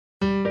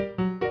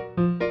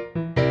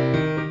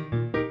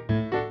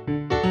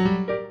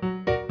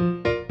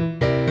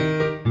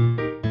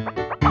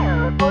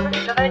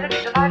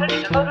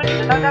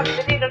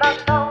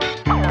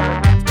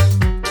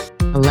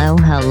Hello,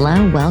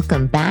 hello.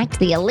 Welcome back to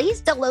the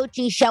Elise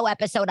DeLucci Show,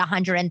 episode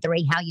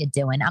 103. How you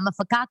doing? I'm a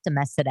fakakta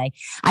mess today.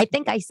 I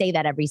think I say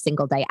that every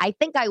single day. I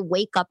think I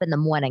wake up in the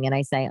morning and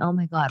I say, oh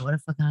my God, what a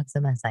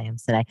fakakta mess I am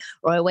today.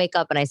 Or I wake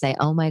up and I say,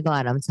 oh my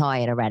God, I'm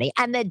tired already.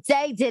 And the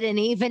day didn't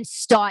even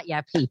start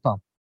yet,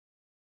 people.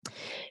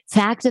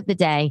 Fact of the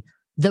day,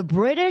 the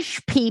British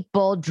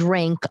people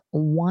drink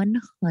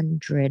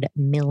 100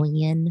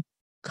 million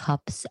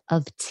cups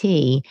of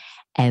tea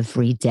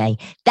every day.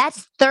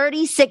 That's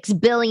 36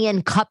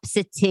 billion cups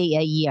of tea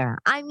a year.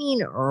 I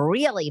mean,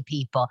 really,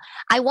 people.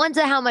 I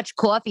wonder how much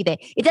coffee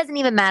it doesn't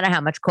even matter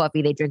how much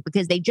coffee they drink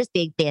because they're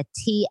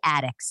tea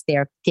addicts.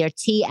 They're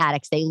tea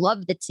addicts. They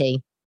love the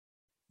tea.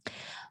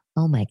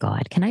 Oh my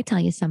God. Can I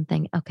tell you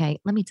something? Okay,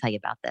 let me tell you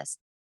about this.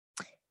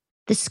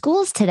 The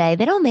schools today,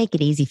 they don't make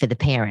it easy for the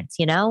parents,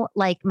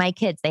 like my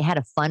kids, they had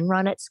a fun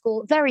run at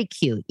school. Very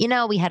cute.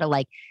 We had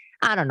to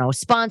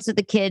sponsor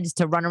the kids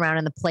to run around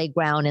in the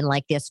playground in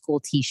like their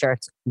school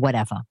t-shirts,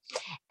 whatever.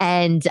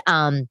 And,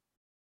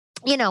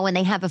 when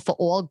they have it for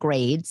all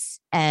grades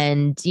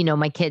and,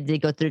 my kids, they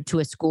go through to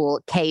a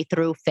school K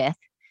through 5th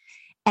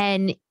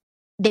and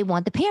they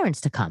want the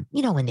parents to come,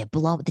 when they're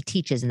the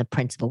teachers and the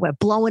principal, we're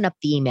blowing up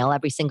the email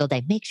every single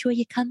day. Make sure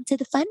you come to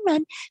the fun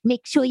run.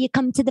 Make sure you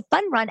come to the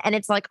fun run. And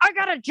it's like, I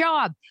got a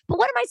job, but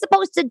what am I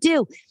supposed to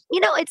do?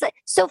 It's like,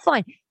 so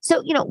fine.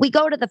 So, we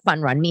go to the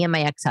fun run, me and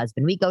my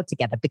ex-husband, we go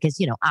together because,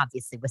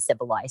 obviously we're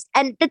civilized.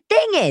 And the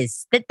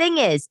thing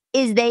is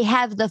they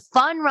have the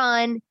fun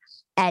run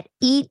at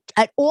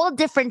all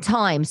different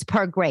times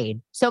per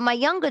grade. So my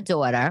younger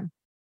daughter,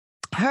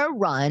 her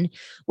run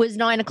was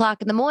 9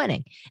 o'clock in the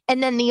morning.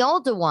 And then the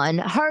older one,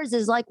 hers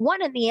is like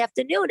 1 in the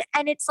afternoon.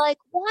 And it's like,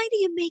 why do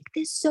you make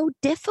this so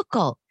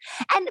difficult?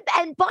 And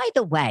by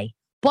the way,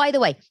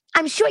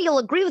 I'm sure you'll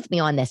agree with me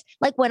on this.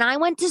 Like when I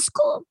went to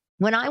school,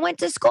 my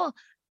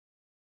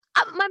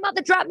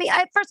mother dropped me.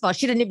 First of all,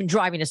 she didn't even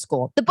drive me to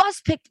school. The bus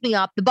picked me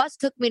up. The bus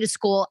took me to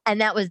school. And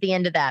that was the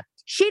end of that.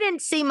 She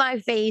didn't see my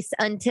face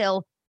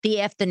until the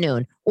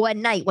afternoon or at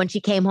night when she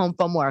came home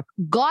from work.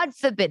 God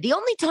forbid. The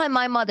only time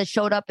my mother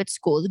showed up at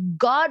school,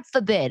 God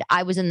forbid,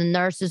 I was in the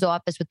nurse's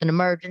office with an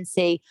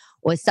emergency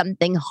or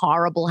something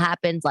horrible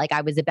happened, like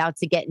I was about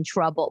to get in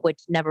trouble,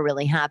 which never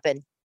really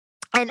happened.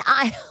 And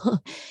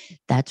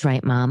that's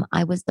right, Mom.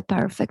 I was the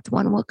perfect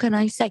one. What can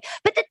I say?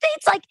 But the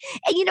thing's like,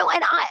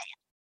 and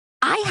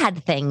I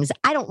had things,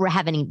 I don't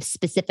have any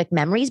specific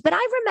memories, but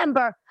I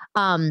remember,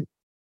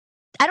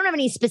 I don't have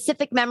any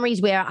specific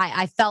memories where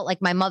I felt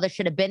like my mother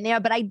should have been there,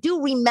 but I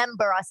do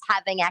remember us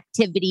having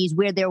activities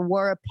where there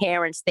were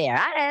parents there.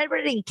 I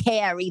really didn't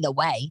care either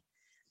way,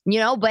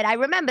 but I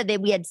remember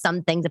that we had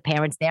some things, the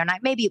parents there, and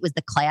maybe it was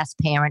the class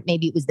parent,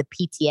 maybe it was the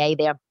PTA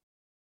there.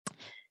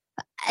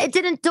 It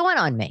didn't dawn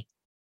on me.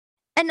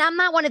 And I'm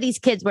not one of these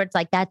kids where it's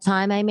like that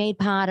time I made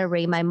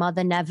pottery, my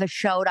mother never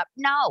showed up.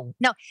 No.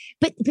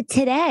 But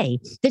today,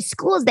 the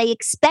schools, they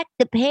expect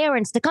the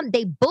parents to come.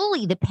 They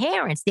bully the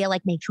parents. They're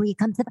like, make sure you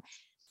come to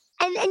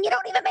and you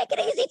don't even make it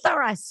easy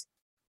for us.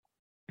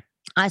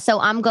 So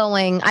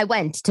I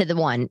went to the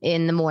one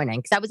in the morning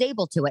because I was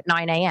able to at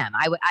 9 a.m.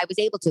 I was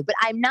able to, but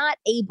I'm not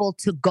able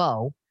to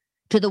go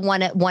to the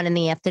one at 1 in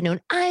the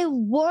afternoon. I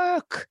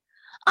work.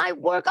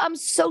 I'm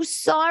so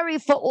sorry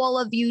for all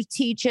of you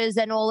teachers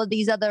and all of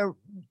these other,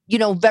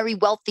 very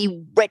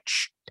wealthy,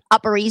 rich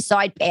Upper East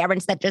Side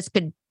parents that just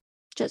could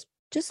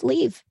just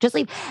leave.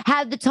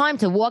 Have the time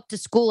to walk to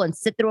school and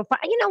sit through a fire.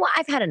 You know what?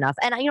 I've had enough.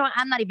 And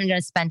I'm not even going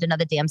to spend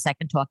another damn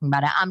second talking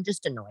about it. I'm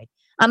just annoyed.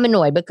 I'm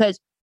annoyed because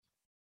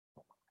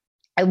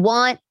I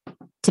want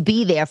to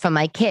be there for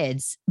my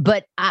kids,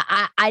 but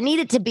I need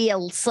it to be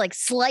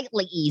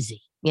slightly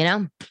easy,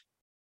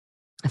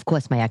 Of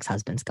course, my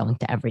ex-husband's going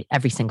to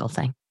every single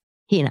thing.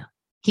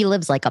 He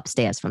lives like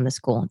upstairs from the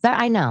school.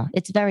 I know.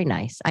 It's very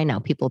nice. I know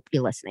people be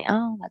listening.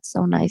 Oh, that's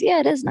so nice. Yeah,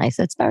 it is nice.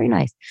 It's very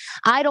nice.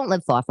 I don't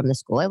live far from the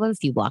school. I live a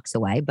few blocks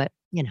away, but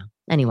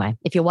anyway,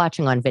 if you're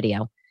watching on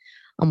video,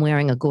 I'm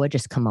wearing a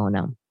gorgeous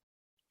kimono.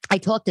 I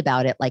talked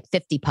about it like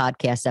 50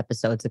 podcast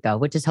episodes ago,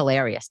 which is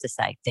hilarious to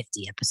say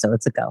 50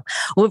 episodes ago.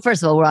 Well,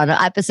 first of all, we're on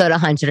episode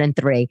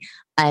 103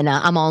 and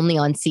I'm only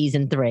on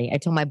season 3. I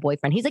told my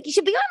boyfriend, he's like, you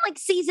should be on like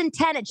season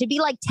 10. It should be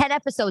like 10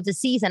 episodes a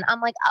season.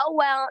 I'm like, oh,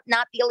 well,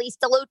 not the Elise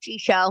DeLucci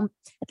show.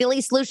 At the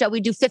Elise DeLucci show,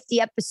 we do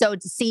 50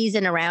 episodes a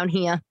season around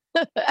here.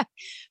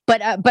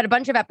 But a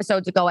bunch of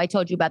episodes ago, I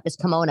told you about this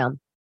kimono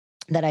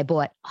that I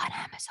bought on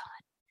Amazon.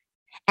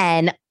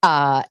 And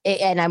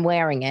I'm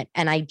wearing it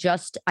and I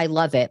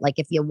love it. Like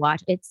if you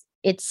watch, it's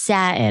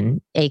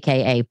satin,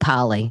 AKA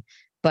poly,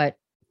 but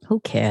who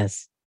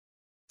cares?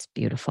 It's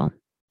beautiful.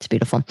 It's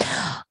beautiful.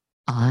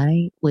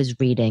 I was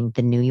reading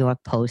the New York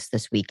Post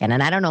this weekend,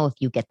 and I don't know if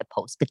you get the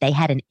Post, but they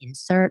had an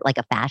insert, like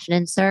a fashion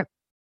insert.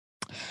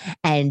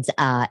 And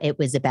it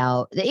was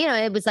about,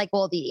 it was like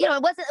all the,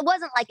 it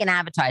wasn't like an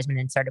advertisement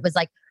insert. It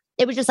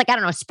was just like, I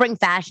don't know, spring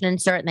fashion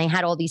insert. And they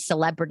had all these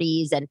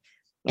celebrities and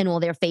and all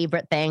their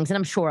favorite things. And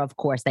I'm sure, of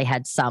course, they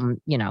had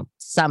some,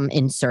 some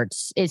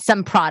inserts,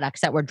 some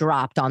products that were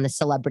dropped on the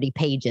celebrity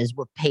pages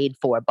were paid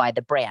for by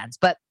the brands.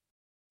 But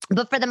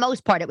for the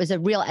most part, it was a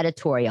real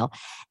editorial.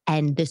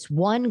 And this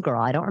one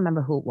girl, I don't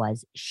remember who it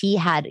was, she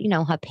had,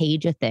 her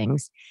page of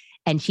things.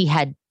 And she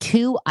had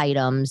two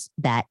items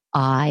that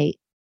I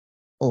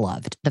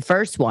loved. The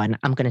first one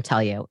I'm going to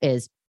tell you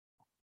is,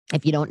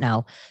 if you don't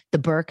know, the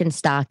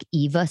Birkenstock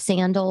Eva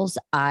sandals.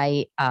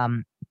 I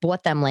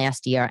bought them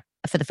last year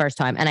for the first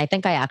time. And I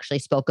think I actually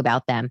spoke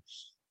about them.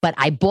 But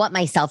I bought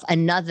myself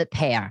another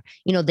pair.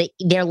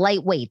 They're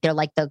lightweight. They're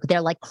like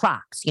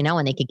Crocs,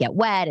 and they could get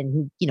wet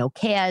and,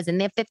 cares,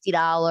 and they're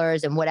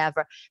 $50 and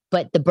whatever.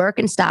 But the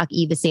Birkenstock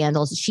Eva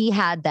sandals, she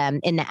had them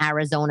in the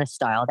Arizona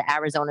style. The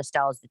Arizona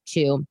style is the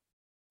two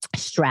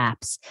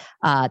straps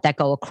that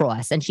go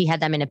across, and she had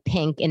them in that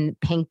pink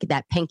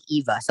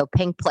Eva, so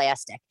pink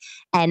plastic.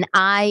 And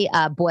I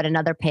bought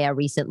another pair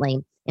recently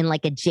in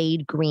like a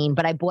jade green,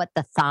 but I bought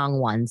the thong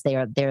ones.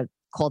 They're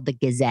called the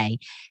Gazette.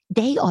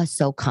 They are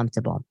so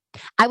comfortable.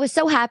 I was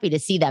so happy to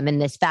see them in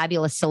this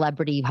fabulous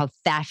celebrity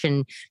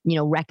fashion,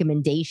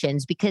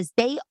 recommendations, because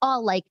they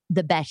are like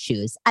the best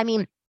shoes. I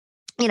mean,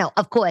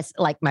 of course,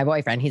 like my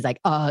boyfriend, he's like,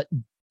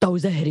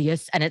 those are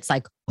hideous. And it's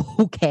like,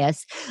 who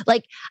cares?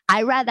 Like,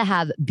 I rather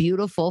have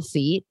beautiful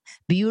feet,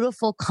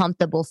 beautiful,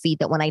 comfortable feet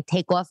that when I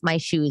take off my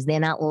shoes,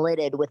 they're not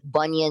littered with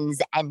bunions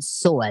and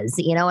sores.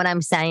 You know what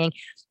I'm saying?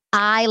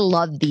 I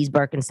love these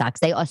Birkenstocks.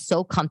 They are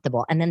so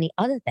comfortable. And then the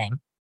other thing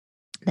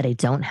that I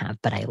don't have,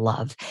 but I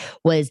love,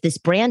 was this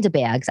brand of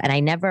bags. And I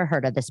never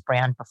heard of this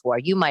brand before.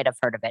 You might have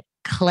heard of it.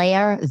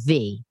 Claire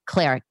V.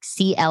 Claire,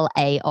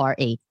 Clare,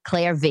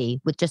 Claire V,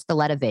 with just the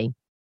letter V.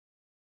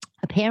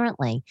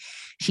 Apparently,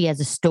 she has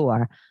a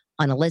store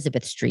on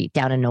Elizabeth Street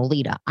down in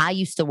Nolita. I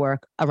used to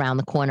work around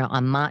the corner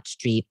on Mott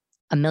Street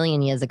a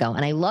million years ago,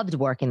 and I loved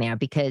working there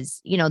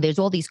because, there's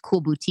all these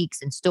cool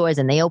boutiques and stores,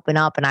 and they open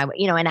up, and I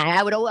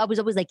was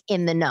always like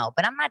in the know,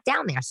 but I'm not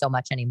down there so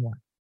much anymore.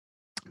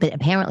 But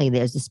apparently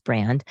there's this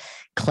brand,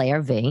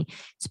 Claire V.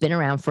 It's been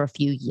around for a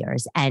few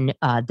years. And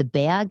the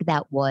bag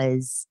that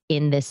was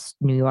in this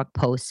New York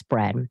Post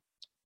spread,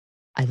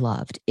 I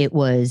loved. It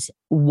was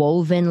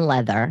woven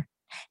leather,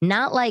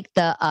 not like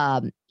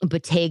the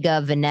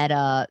Bottega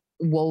Veneta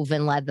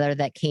woven leather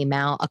that came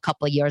out a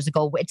couple of years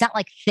ago. It's not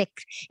like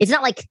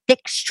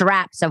thick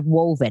straps of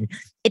woven.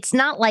 It's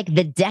not like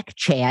the deck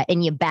chair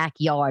in your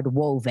backyard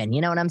woven. You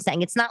know what I'm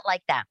saying? It's not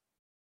like that.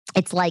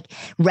 It's like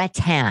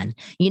rattan,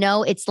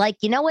 it's like,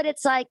 what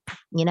it's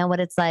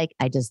like?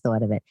 I just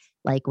thought of it.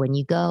 Like when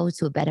you go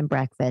to a bed and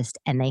breakfast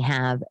and they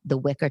have the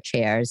wicker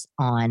chairs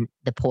on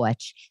the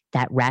porch,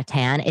 that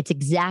rattan, it's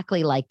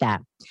exactly like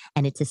that.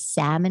 And it's a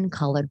salmon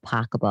colored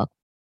pocketbook.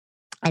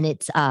 And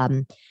it's,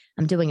 I'm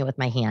doing it with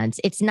my hands.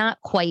 It's not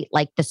quite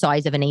like the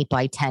size of an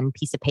 8x10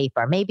 piece of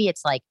paper. Maybe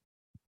it's like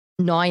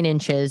 9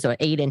 inches or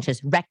 8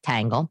 inches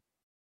rectangle,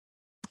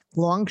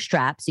 long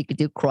straps. You could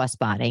do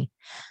crossbody.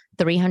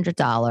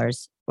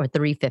 $300 or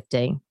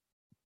 $350.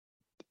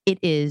 It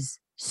is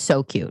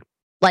so cute.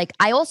 Like,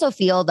 I also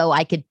feel though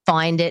I could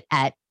find it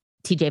at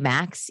TJ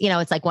Maxx.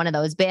 It's like one of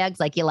those bags.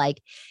 Like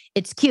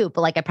it's cute,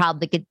 but like I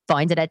probably could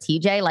find it at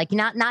TJ. Like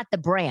not the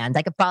brand.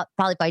 I could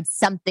probably find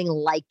something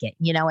like it,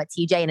 at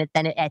TJ. And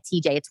then at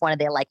TJ, it's one of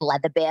their like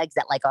leather bags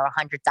that like are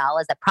 $100.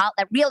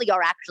 That really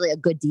are actually a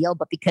good deal,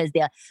 but because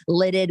they're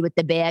lidded with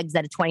the bags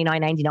that are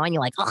 $29.99,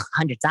 you're like, oh,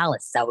 $100,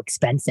 so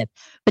expensive.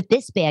 But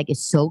this bag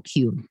is so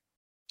cute.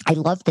 I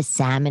love the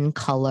salmon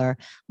color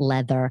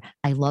leather.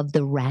 I love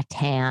the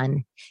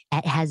rattan.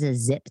 It has a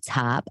zip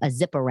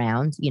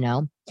around,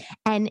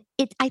 and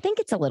I think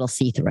it's a little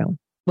see-through,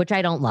 which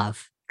I don't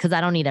love because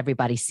I don't need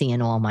everybody seeing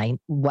all my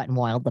wet and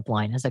wild lip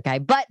liners. Okay.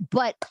 But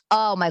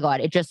oh my God,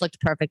 it just looked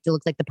perfect. It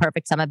looks like the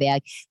perfect summer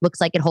bag. Looks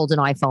like it holds an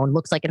iPhone.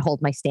 Looks like it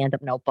holds my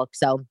stand-up notebook.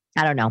 So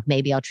I don't know.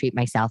 Maybe I'll treat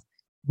myself.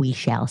 We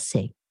shall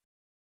see.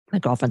 My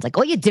girlfriend's like,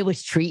 all you do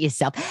is treat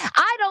yourself.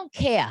 I don't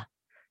care.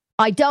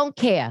 I don't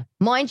care.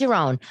 Mind your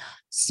own.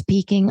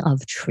 Speaking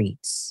of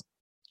treats.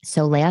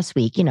 So last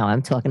week,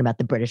 I'm talking about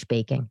the British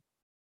baking.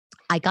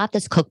 I got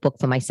this cookbook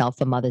for myself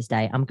for Mother's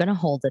Day. I'm going to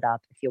hold it up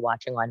if you're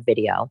watching on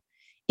video.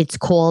 It's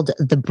called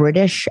The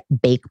British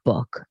Bake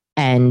Book.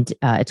 And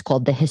it's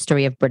called The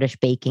History of British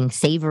Baking,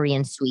 Savory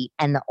and Sweet.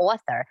 And the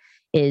author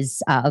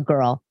is a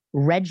girl,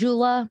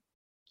 Regula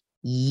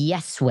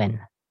Yeswin.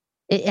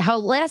 Her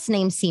last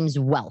name seems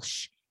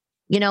Welsh.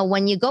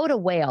 When you go to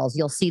Wales,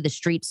 you'll see the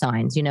street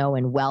signs,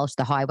 in Welsh,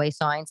 the highway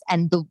signs.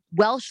 And the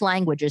Welsh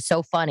language is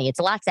so funny. It's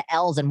lots of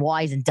L's and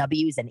Y's and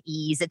W's and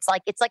E's. It's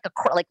like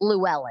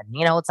Llewellyn,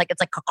 it's like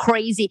a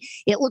crazy,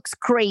 it looks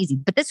crazy.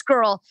 But this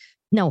girl,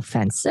 no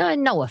offense.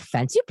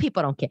 You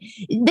people don't care.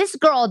 This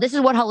girl, this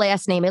is what her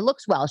last name, it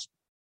looks Welsh.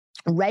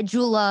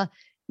 Regula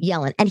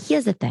Yellen. And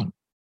here's the thing.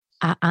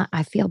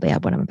 I feel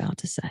bad what I'm about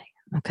to say.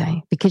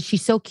 Okay. Because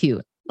she's so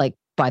cute. Like,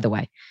 by the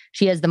way,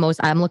 she has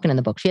I'm looking in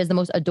the book. She has the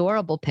most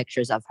adorable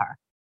pictures of her.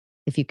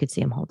 If you could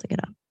see, I'm holding it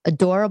up.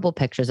 adorable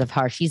pictures of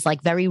her. She's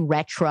like very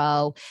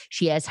retro.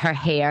 She has her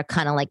hair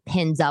kind of like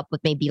pins up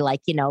with maybe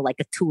like, like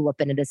a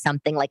tulip in it or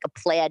something, like a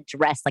plaid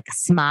dress, like a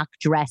smock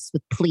dress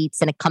with pleats,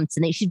 and it comes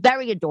in. She's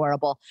very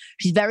adorable.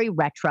 She's very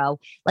retro.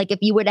 Like if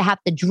you were to have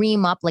to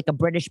dream up like a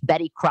British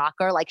Betty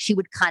Crocker, like she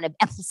would kind of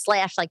 /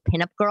 like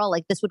pinup girl,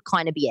 like this would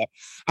kind of be it.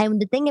 And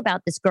the thing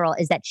about this girl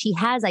is that she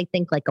has, I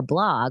think, like a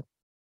blog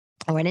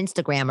or an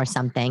Instagram or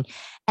something.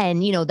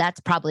 And, that's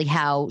probably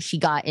how she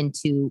got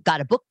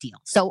a book deal.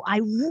 So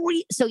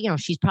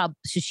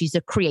she's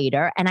a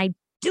creator, and I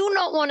do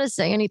not want to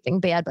say anything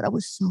bad, but I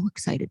was so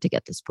excited to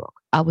get this book.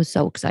 I was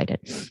so excited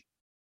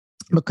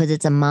because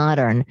it's a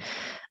modern,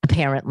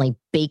 apparently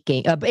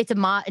baking.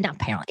 Not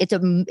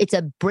apparently, it's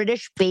a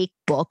British bake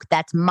book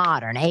that's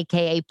modern,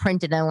 AKA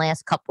printed in the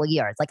last couple of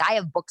years. Like I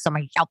have books on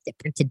my shelf that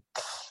printed,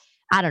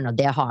 I don't know,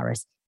 they're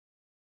horrors.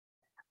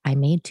 I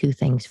made 2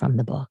 things from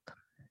the book.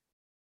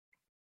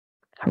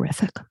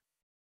 Horrific.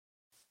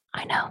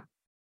 I know.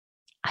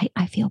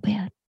 I feel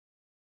bad.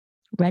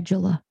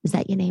 Regula. Is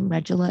that your name?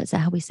 Regula? Is that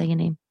how we say your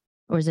name?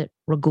 Or is it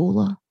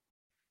Regula?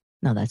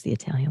 No, that's the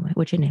Italian way.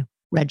 What's your name?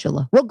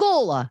 Regula.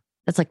 Regula.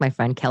 That's like my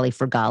friend Kelly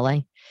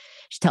Frugale.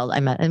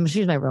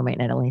 She's my roommate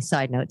in Italy.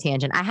 Side note,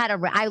 tangent.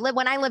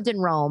 When I lived in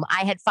Rome,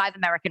 I had 5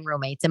 American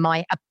roommates in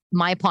my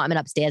apartment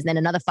upstairs and then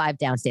another 5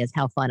 downstairs.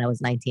 How fun. I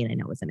was 19. I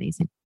know, it was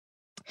amazing.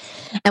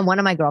 And one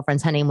of my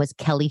girlfriends, her name was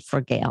Kelly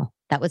Frugale.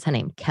 That was her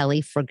name,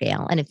 Kelly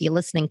Frugale. And if you're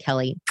listening,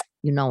 Kelly,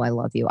 I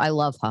love you. I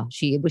love her.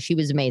 She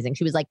was amazing.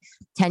 She was like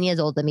 10 years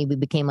older than me. We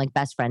became like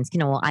best friends.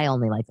 I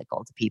only like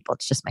older people.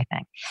 It's just my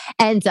thing.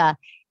 And, the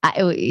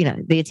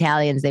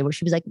Italians, they were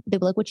like,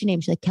 what's your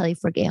name? She's like, Kelly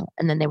Frugale.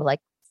 And then they were like,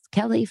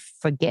 Kelly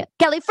Frugale.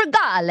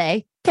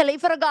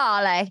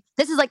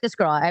 This is like this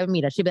girl. I would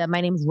meet her. She'd be like,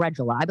 my name's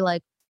Regula. I'd be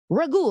like,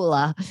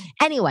 Regula.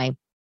 Anyway,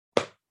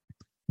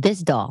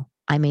 this doll,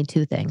 I made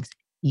 2 things.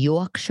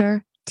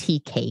 Yorkshire tea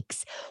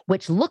cakes,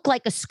 which look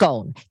like a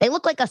scone. They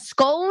look like a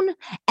scone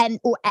they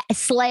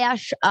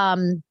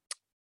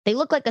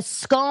look like a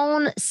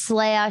scone /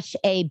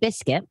 a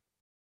biscuit.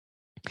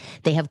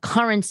 They have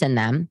currants in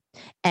them,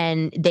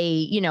 and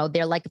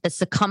they're like the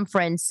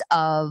circumference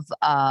of,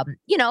 an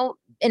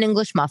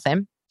English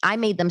muffin. I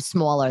made them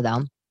smaller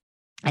though.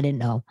 I didn't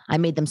know. I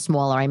made them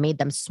smaller. I made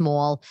them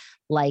small,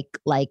 like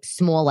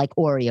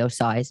Oreo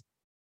size.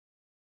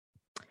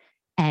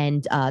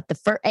 And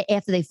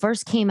after they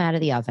first came out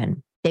of the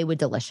oven, they were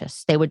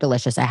delicious.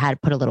 I had to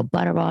put a little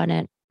butter on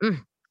it.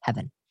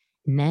 Heaven.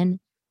 And then,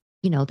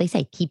 they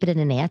say keep it in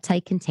an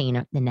airtight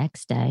container. The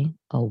next day,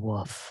 oh,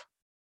 woof.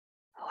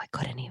 Oh, I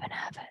couldn't even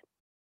have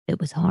it. It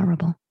was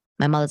horrible.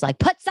 My mother's like,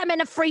 put some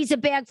in a freezer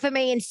bag for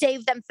me and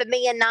save them for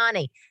me and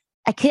Nani.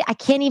 I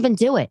can't even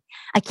do it.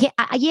 I can't.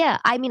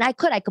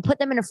 I could put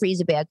them in a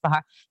freezer bag for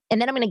her,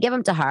 and then I'm going to give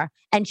them to her,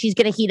 and she's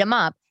going to heat them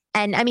up.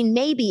 And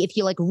maybe if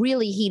you like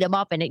really heat them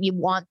up and you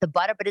want the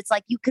butter, but it's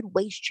like you could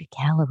waste your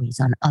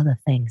calories on other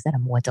things that are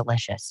more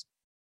delicious.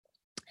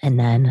 And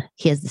then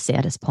here's the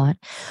saddest part,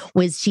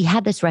 was she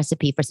had this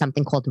recipe for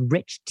something called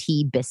rich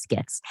tea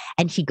biscuits.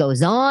 And she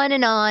goes on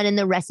and on in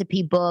the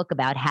recipe book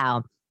about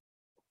how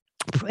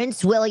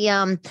Prince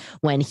William,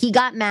 when he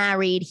got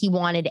married, he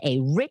wanted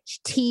a rich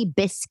tea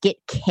biscuit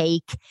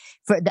cake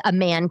a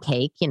man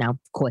cake. Of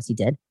course he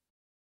did.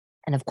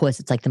 And of course,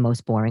 it's like the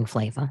most boring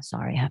flavor.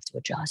 Sorry, I have to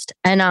adjust.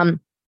 And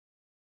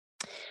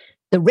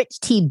the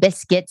rich tea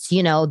biscuits,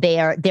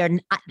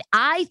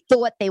 I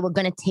thought they were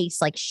going to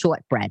taste like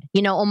shortbread,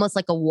 almost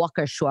like a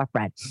Walker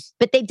shortbread.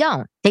 But they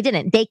don't. They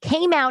didn't. They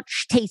came out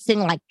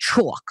tasting like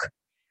chalk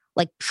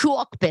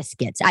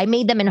biscuits. I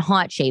made them in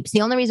heart shapes.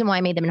 The only reason why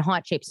I made them in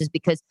heart shapes is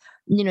because,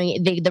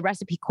 the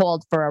recipe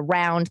called for a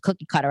round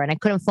cookie cutter and I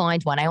couldn't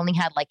find one. I only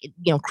had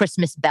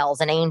Christmas bells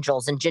and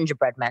angels and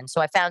gingerbread men.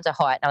 So I found a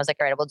heart and I was like,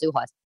 all right, we'll do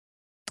hearts.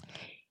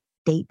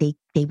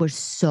 They were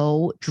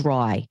so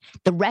dry.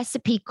 The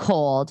recipe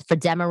called for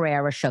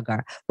demerara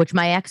sugar, which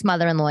my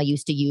ex-mother-in-law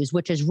used to use,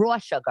 which is raw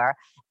sugar.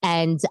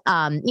 And,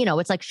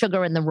 it's like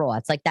sugar in the raw.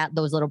 It's like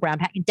those little brown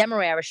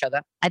demerara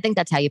sugar. I think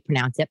that's how you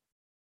pronounce it.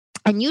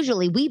 And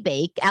usually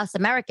us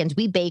Americans,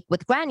 we bake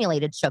with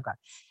granulated sugar.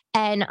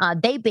 And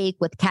they bake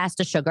with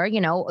caster sugar,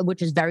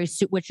 which is very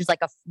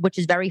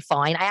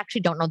fine. I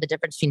actually don't know the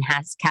difference between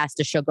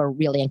caster sugar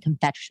really and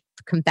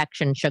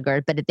confection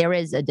sugar, but there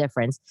is a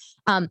difference.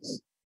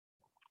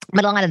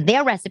 But a lot of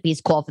their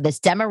recipes call for this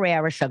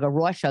demerara sugar,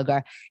 raw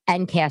sugar,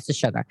 and caster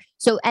sugar.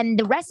 So, and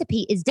the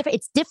recipe is different.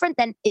 It's different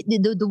than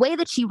the way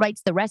that she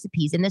writes the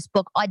recipes in this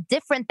book are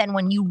different than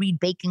when you read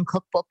baking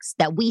cookbooks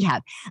that we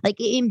have. Like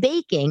in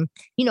baking,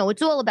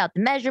 it's all about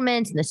the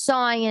measurements and the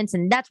science.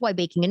 And that's why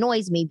baking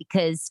annoys me,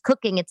 because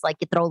cooking, it's like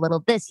you throw a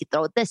little this, you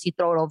throw it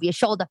over your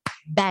shoulder,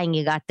 bang,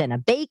 you got dinner.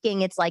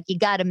 Baking, it's like you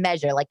got to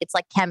measure, like it's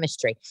like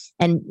chemistry,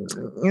 and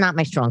not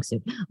my strong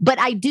suit. But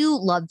I do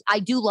love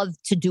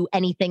to do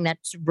anything that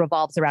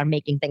revolves around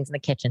making things in the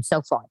kitchen.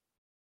 So fun.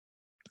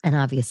 And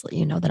obviously,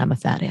 you know that I'm a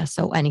fat ass.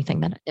 So anything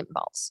that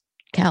involves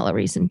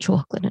calories and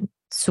chocolate and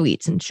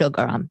sweets and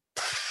sugar,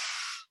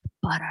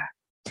 butter.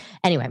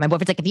 Anyway, my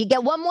boyfriend's like, if you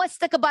get one more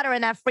stick of butter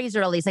in that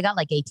freezer, Elise, I got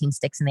like 18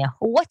 sticks in there.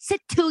 What's it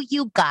to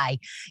you, guy?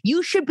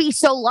 You should be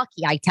so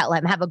lucky, I tell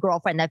him, have a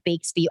girlfriend that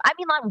bakes for you. I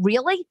mean, like,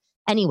 really?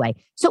 Anyway,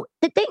 so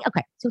the thing,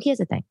 okay, so here's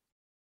the thing.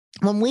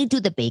 When we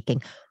do the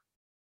baking,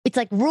 it's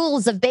like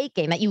rules of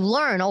baking that you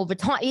learn over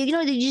time. You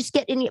know, you just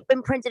get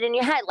imprinted in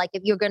your head. Like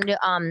if you're going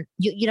to,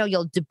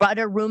 you'll do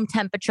butter room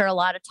temperature a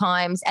lot of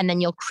times, and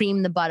then you'll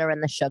cream the butter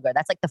and the sugar.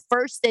 That's like the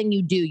first thing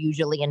you do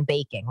usually in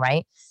baking,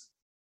 right?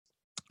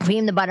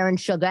 Cream the butter and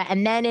sugar,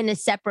 and then in a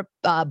separate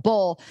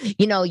bowl,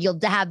 you'll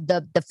have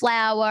the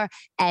flour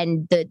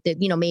and the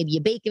maybe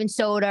your baking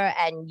soda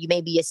and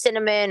maybe your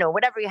cinnamon or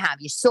whatever you have,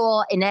 your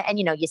salt, and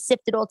you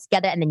sift it all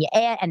together, and then you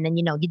add, and then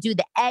you do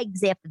the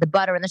eggs after the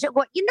butter and the sugar.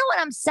 Well, you know what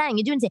I'm saying?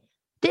 You're doing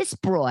this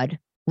broad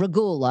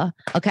Regula,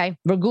 okay,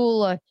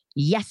 Regula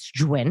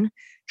Yesjwin.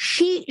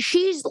 She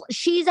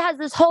has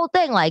this whole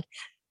thing like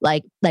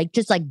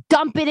just like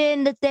dump it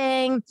in the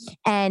thing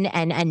and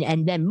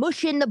then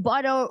mush in the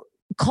butter.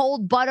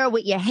 Cold butter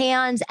with your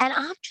hands. And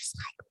I'm just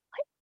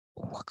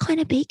like, what kind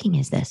of baking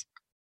is this?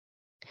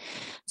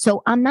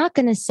 So I'm not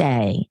going to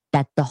say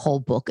that the whole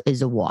book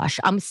is a wash.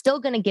 I'm going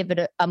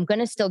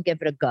to still give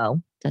it a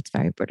go. That's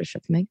very British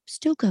of me.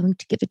 Still going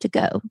to give it a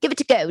go. Give it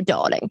a go,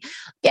 darling.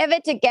 Give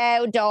it a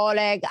go,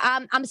 darling.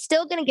 I'm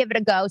still going to give it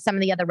a go. Some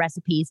of the other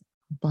recipes,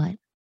 but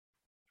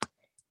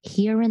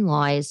herein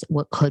lies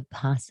what could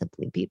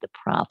possibly be the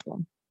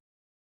problem.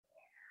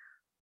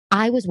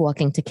 I was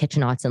walking to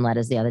Kitchen Arts and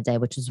Letters the other day,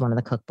 which is one of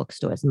the cookbook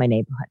stores in my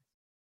neighborhood.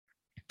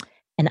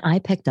 And I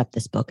picked up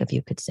this book, if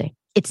you could see.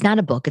 It's not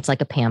a book, it's like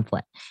a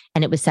pamphlet.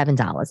 And it was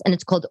 $7. And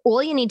it's called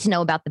All You Need to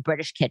Know About the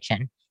British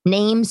Kitchen,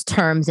 Names,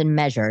 Terms, and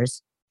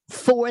Measures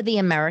for the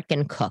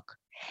American Cook.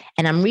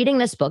 And I'm reading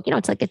this book.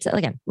 It's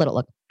again, little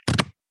look.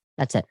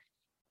 That's it.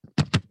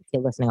 If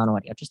you're listening on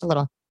audio, just a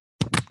little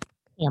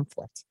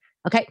pamphlet.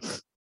 Okay.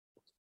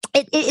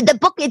 The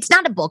book, it's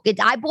not a book.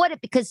 I bought it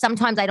because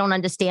sometimes I don't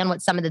understand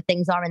what some of the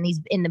things are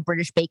in the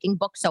British baking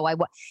book. So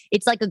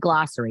it's like a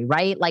glossary,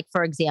 right? Like,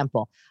 for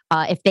example,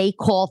 if they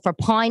call for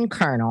pine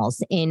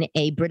kernels in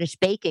a British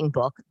baking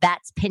book,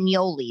 that's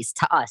pinoles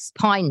to us,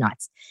 pine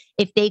nuts.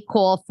 If they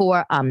call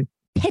for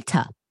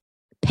pitta,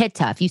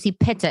 if you see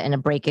pitta in a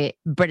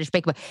British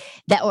baking book,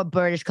 or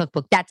British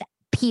cookbook, that's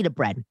pita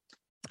bread.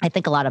 I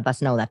think a lot of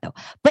us know that though.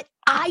 But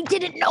I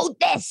didn't know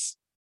this,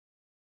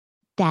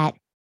 that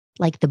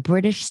like the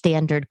British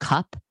standard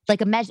cup, like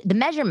the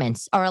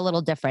measurements are a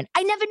little different.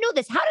 I never knew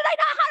this. How did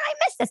I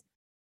miss this?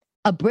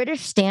 A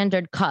British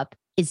standard cup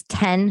is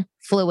 10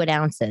 fluid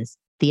ounces.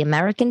 The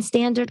American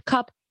standard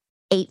cup,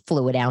 8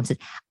 fluid ounces.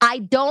 I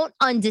don't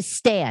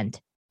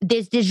understand.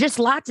 There's just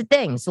lots of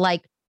things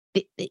like,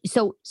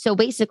 so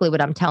basically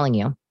what I'm telling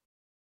you,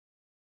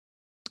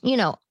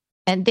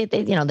 and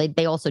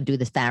they also do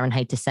this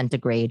Fahrenheit to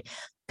centigrade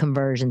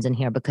conversions in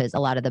here because a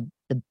lot of the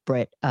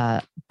Brit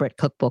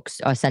cookbooks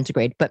are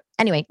centigrade. But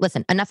anyway,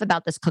 listen, enough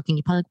about this cooking.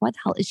 You're probably like, what the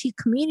hell? Is she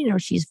a comedian or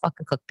she's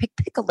fucking cook?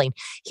 Pickling.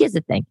 Here's the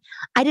thing.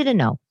 I didn't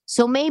know.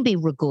 So maybe,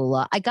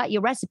 Regula, I got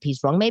your recipes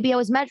wrong. Maybe I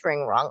was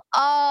measuring wrong.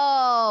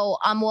 Oh,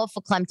 I'm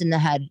awful clamped in the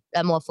head.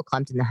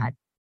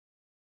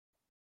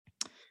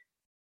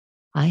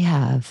 I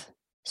have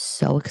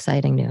such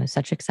exciting news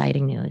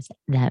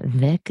that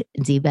Vic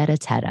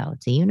DiBitetto,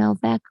 do you know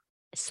Vic?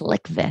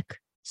 Slick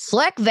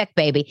Vic,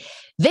 baby.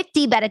 Vic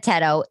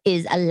DiBitetto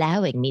is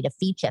allowing me to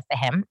feature for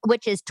him,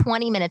 which is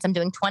 20 minutes. I'm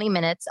doing 20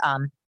 minutes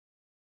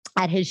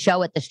at his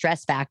show at the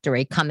Stress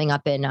Factory coming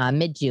up in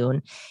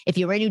mid-June. If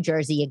you're in New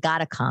Jersey, you got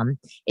to come.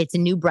 It's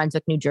in New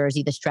Brunswick, New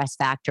Jersey, the Stress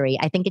Factory.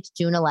 I think it's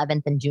June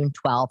 11th and June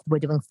 12th. We're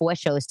doing 4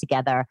 shows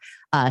together,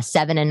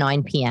 7 and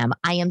 9 p.m.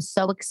 I am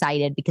so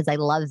excited because I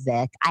love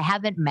Vic. I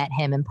haven't met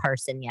him in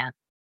person yet.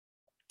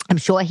 I'm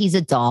sure he's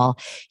a doll.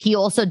 He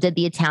also did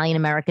the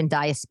Italian-American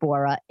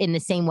diaspora in the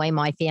same way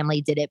my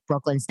family did it,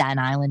 Brooklyn, Staten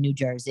Island, New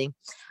Jersey.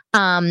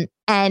 And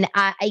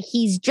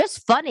he's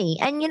just funny.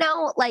 And,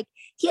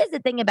 here's the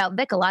thing about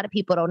Vic. A lot of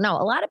people don't know.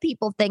 A lot of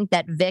people think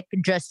that Vic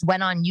just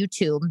went on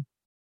YouTube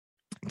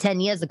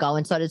 10 years ago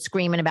and started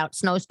screaming about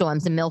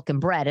snowstorms and milk and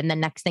bread. And the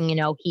next thing you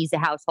know, he's a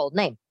household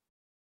name.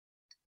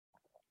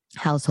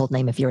 Household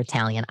name if you're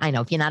Italian. I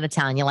know if you're not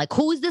Italian, you're like,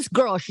 who is this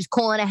girl? She's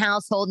calling a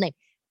household name.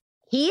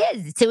 He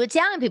is to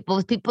Italian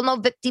people. People know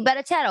Vic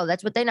DiBitetto.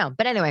 That's what they know.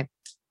 But anyway,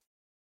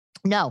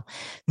 no,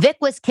 Vic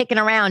was kicking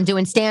around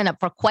doing stand-up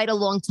for quite a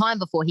long time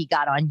before he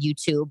got on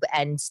YouTube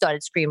and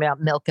started screaming about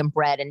milk and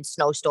bread and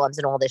snowstorms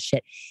and all this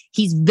shit.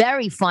 He's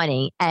very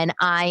funny, and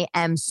I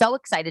am so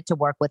excited to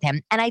work with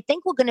him. And I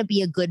think we're going to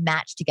be a good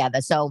match together.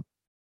 So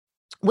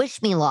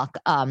wish me luck,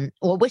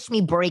 or wish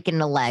me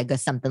breaking a leg or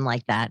something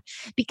like that,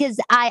 because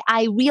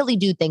I really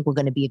do think we're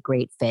going to be a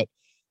great fit.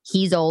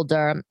 He's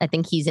older. I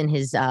think he's in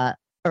his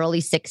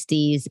early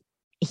 60s.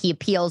 He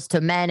appeals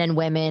to men and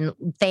women,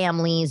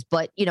 families,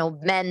 but the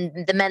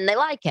men, they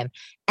like him.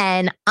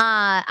 And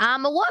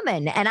I'm a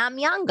woman and I'm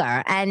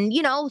younger. And,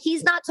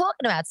 he's not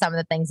talking about some of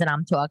the things that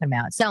I'm talking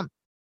about. So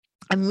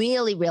I'm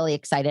really, really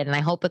excited and I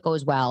hope it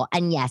goes well.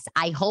 And yes,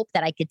 I hope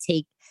that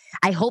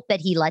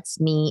he lets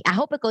me, I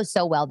hope it goes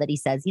so well that he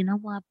says, you know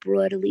what,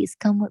 Broadleys,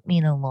 come with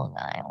me to Long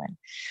Island.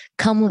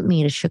 Come with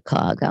me to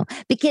Chicago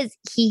because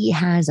he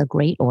has a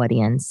great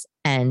audience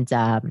and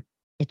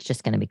it's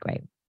just going to be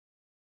great.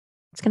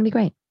 It's going to be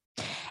great.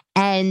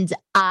 And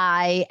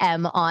I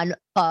am on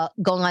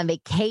going on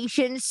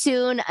vacation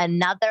soon.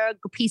 Another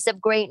piece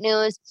of great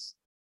news,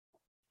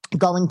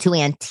 going to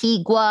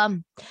Antigua.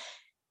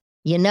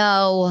 You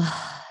know,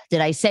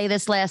 did I say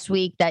this last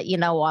week that,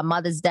 on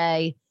Mother's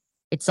Day,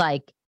 it's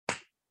like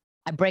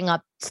I bring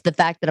up the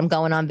fact that I'm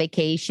going on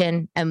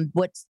vacation. And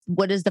what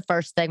is the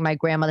first thing my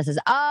grandmother says?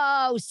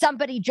 Oh,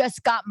 somebody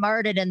just got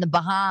murdered in the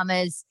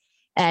Bahamas.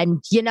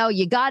 And,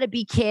 you got to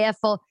be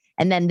careful.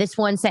 And then this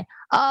one saying,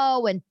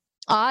 oh, and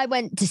I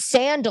went to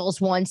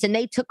Sandals once and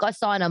they took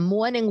us on a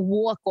morning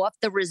walk off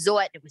the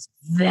resort. It was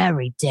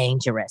very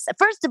dangerous.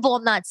 First of all,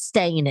 I'm not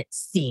staying at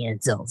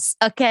Sandals,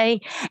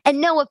 okay?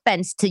 And no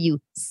offense to you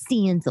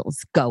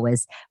Sandals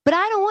goers, but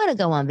I don't want to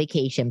go on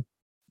vacation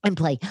and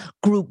play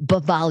group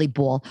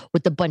volleyball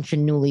with a bunch of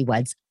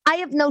newlyweds. I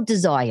have no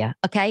desire,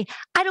 okay?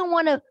 I don't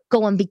want to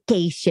go on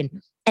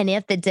vacation and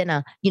after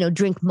dinner,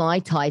 drink Mai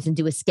Tais and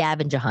do a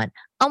scavenger hunt.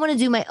 I want to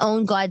do my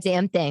own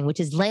goddamn thing, which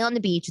is lay on the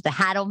beach with a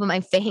hat over my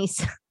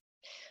face,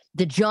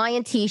 the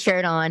giant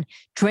t-shirt on,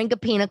 drink a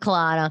pina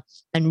colada,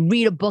 and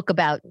read a book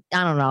about,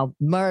 I don't know,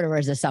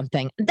 murderers or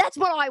something. That's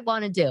what I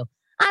want to do.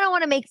 I don't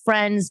want to make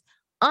friends.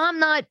 I'm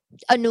not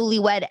a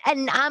newlywed,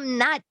 and I'm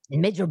not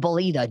miserable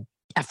either,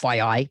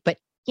 FYI. But,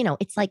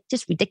 it's like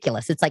just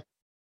ridiculous. It's like,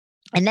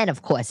 and then,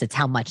 of course, it's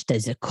how much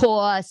does it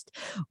cost?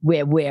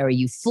 Where are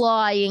you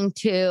flying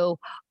to?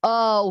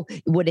 Oh,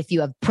 what if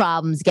you have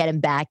problems getting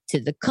back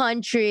into the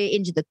country,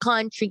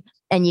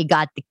 and you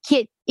got the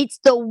kid? It's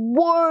the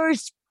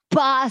worst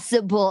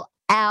possible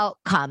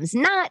outcomes.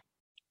 Not,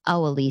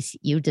 oh, Elise,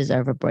 you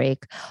deserve a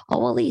break.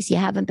 Oh, Elise, you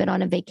haven't been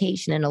on a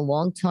vacation in a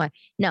long time.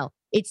 No,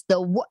 it's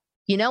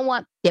you know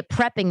what? They're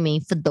prepping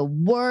me for the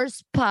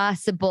worst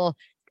possible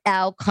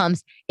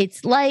outcomes.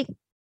 It's like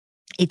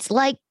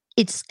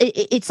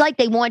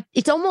they want,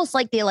 it's almost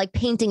like they're like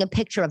painting a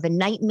picture of a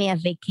nightmare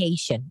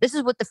vacation. This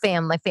is what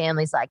my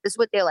family's like. This is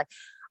what they're like.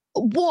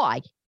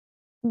 Why?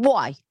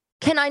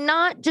 Can I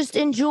not just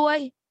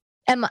enjoy?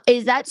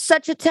 Is that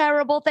such a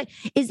terrible thing?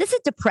 Is this a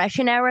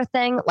depression era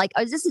thing? Like,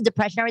 is this a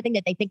depression era thing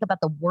that they think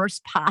about the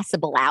worst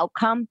possible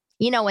outcome?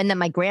 And then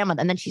my grandmother,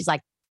 and then she's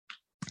like,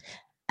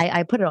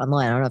 I put it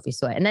online. I don't know if you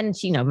saw it. And then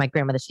my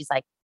grandmother, she's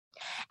like,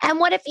 and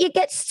what if you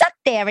get stuck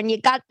there and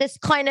you got this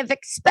kind of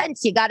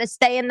expense? You got to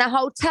stay in the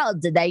hotel.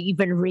 Did they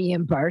even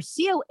reimburse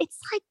you? It's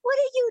like, what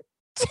are you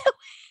doing?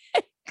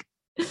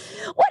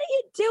 What are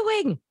you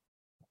doing?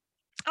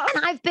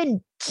 And I've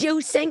been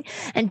juicing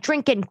and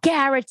drinking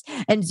carrots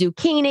and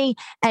zucchini.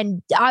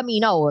 And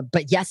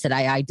but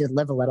yesterday I did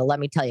live a little,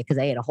 let me tell you, because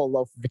I ate a whole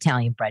loaf of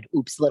Italian bread.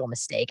 Oops, little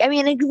mistake. I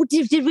mean,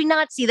 did we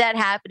not see that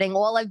happening?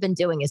 All I've been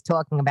doing is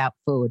talking about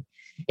food.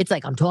 It's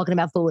like I'm talking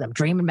about food. I'm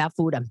dreaming about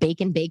food. I'm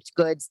baking baked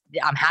goods.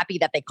 I'm happy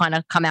that they kind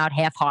of come out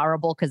half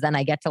horrible because then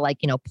I get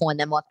to pawn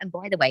them off. And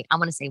by the way, I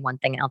want to say one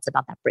thing else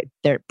about that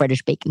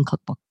British baking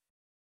cookbook.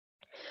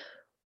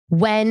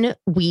 When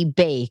we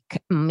bake,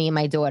 me and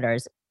my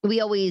daughters, we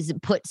always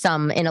put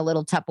some in a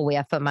little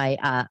Tupperware for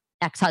my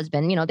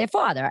ex-husband, their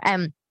father.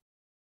 And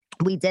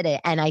we did it.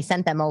 And I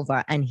sent them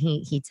over and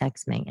he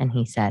texted me and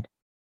he said,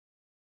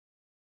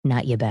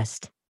 not your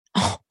best.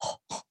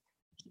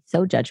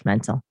 So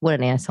judgmental. What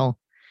an asshole.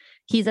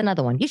 He's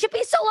another one. You should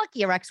be so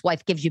lucky your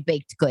ex-wife gives you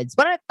baked goods.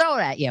 Why don't I throw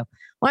it at you?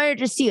 Why don't I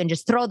just see you and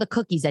just throw the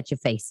cookies at your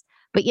face?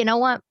 But you know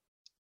what?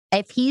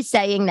 If he's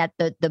saying that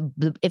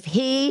if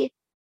he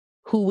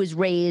who was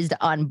raised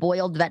on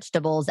boiled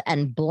vegetables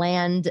and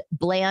bland,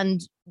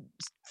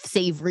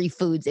 savory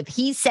foods, if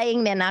he's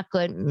saying they're not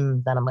good,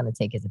 then I'm going to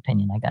take his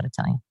opinion. I got to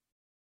tell you.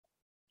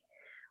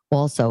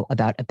 Also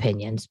about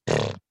opinions.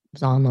 I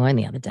was online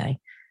the other day.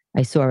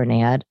 I saw an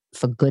ad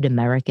for Good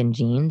American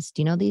Jeans.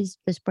 Do you know this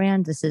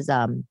brand? This is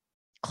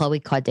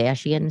Khloe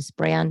Kardashian's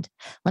brand.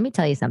 Let me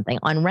tell you something.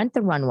 On Rent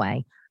the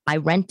Runway, I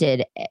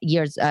rented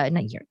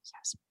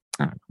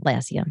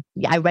last year.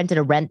 I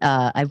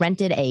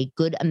rented a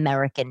Good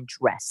American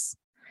dress.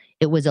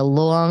 It was a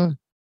long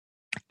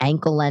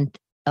ankle length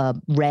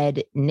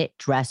red knit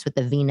dress with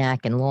a V-neck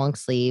and long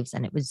sleeves,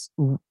 and it was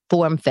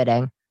form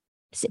fitting.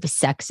 It was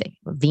sexy.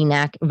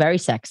 V-neck, very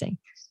sexy.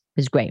 It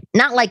was great.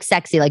 Not like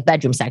sexy, like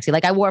bedroom sexy.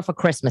 Like I wore it for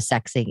Christmas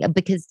sexy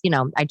because,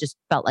 I just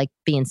felt like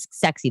being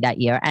sexy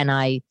that year and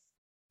I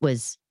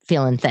was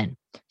feeling thin.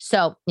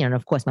 So, and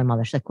of course my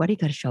mother's like, why do you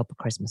got to show up at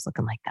Christmas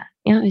looking like that?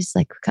 It's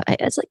like,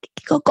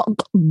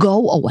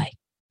 go away.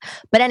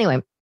 But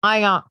anyway,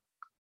 I got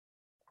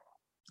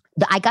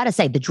to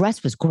say the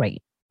dress was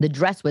great. It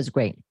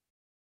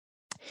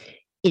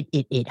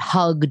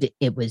hugged.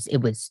 It was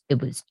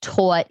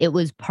taut. It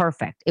was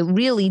perfect. It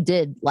really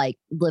did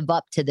live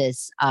up to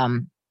this,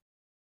 I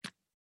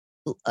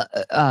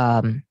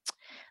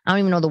don't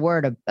even know the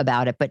word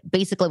about it, but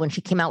basically when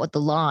she came out with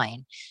the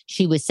line,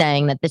 she was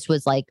saying that this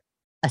was like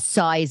a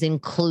size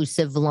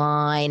inclusive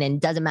line,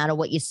 and doesn't matter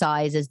what your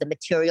size is, the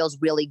material's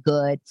really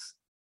good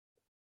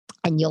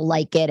and you'll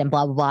like it and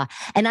blah, blah, blah.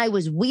 And I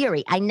was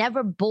weary. I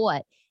never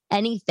bought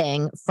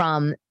anything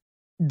from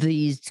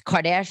these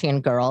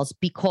Kardashian girls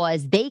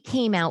because they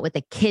came out with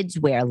a kids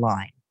wear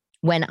line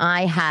when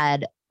I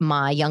had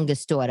my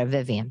youngest daughter,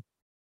 Vivian.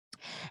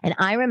 And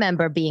I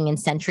remember being in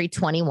Century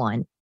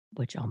 21,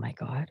 which, oh my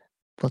God,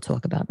 we'll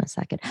talk about in a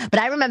second. But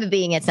I remember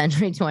being at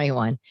Century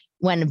 21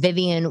 when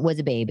Vivian was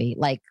a baby,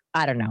 like,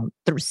 I don't know,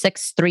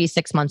 6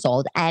 months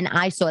old. And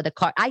I saw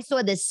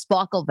this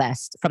sparkle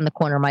vest from the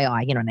corner of my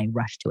eye, and I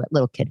rushed to it,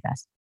 little kid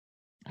vest.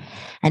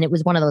 And it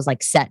was one of those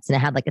like sets, and it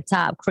had like a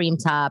top, cream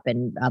top,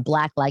 and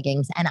black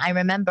leggings. And I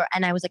remember,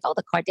 and I was like, oh,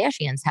 the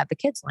Kardashians have the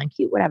kids line,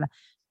 cute, whatever.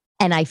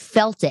 And I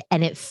felt it,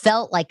 and it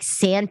felt like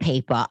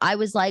sandpaper. I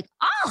was like,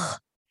 oh,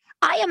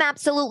 I am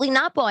absolutely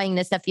not buying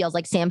this that feels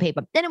like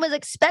sandpaper. Then it was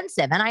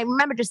expensive. And I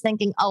remember just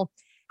thinking, oh,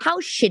 how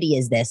shitty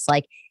is this?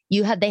 Like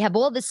they have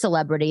all this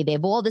celebrity, they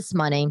have all this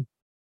money.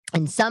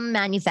 And some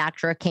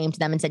manufacturer came to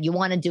them and said, you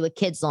want to do a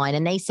kids line?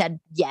 And they said,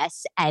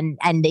 yes. And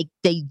they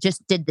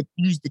just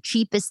used the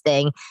cheapest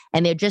thing.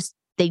 And they just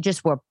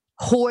were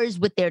whores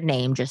with their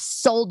name,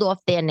 just sold off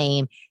their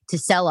name to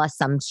sell us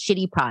some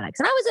shitty products.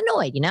 And I was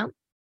annoyed.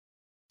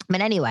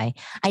 But anyway,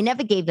 I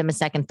never gave them a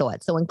second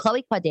thought. So when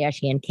Khloe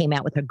Kardashian came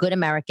out with her Good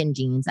American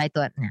jeans, I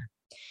thought, nah.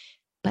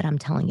 But I'm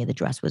telling you, the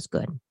dress was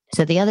good.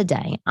 So the other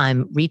day,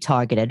 I'm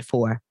retargeted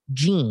for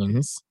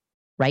jeans,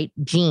 right?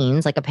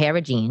 Jeans, like a pair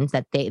of jeans,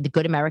 the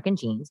Good American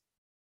jeans.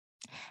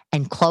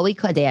 And Khloe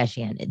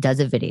Kardashian does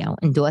a video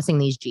endorsing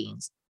these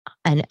jeans.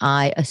 And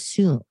I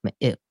assume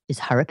it is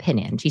her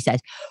opinion. She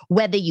says,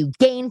 whether you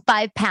gain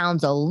 5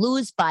 pounds or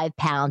lose 5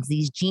 pounds,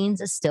 these jeans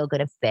are still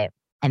going to fit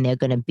and they're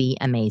going to be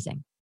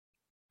amazing.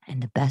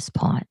 And the best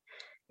part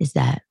is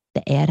that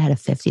the ad had a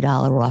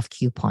 $50 off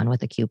coupon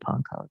with a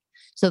coupon code.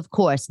 So, of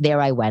course, there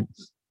I went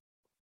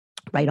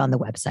right on the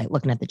website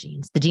looking at the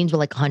jeans. The jeans were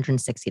like $160.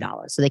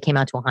 So they came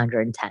out to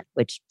 $110,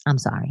 which I'm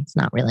sorry, it's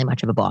not really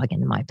much of a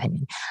bargain in my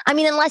opinion. I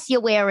mean, unless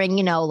you're wearing,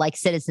 like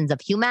Citizens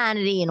of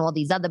Humanity and all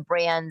these other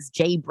brands,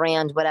 J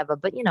brand, whatever.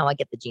 But, I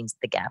get the jeans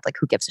at the Gap. Like,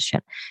 who gives a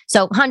shit?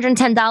 So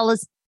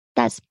 $110,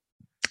 that's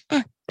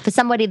for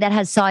somebody that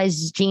has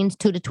size jeans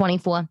 2 to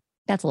 24.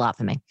 That's a lot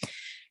for me.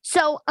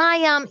 So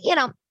I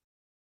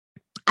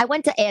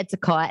went to add to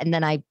cart and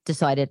then I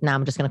decided, now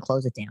I'm just going to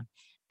close it down.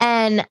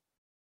 And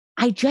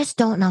I just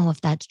don't know if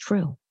that's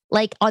true.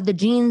 Like, are the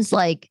jeans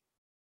like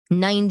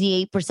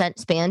 98%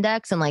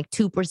 spandex and like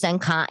 2%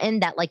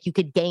 cotton that like you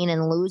could gain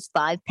and lose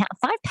 5 pounds?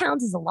 5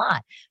 pounds is a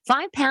lot.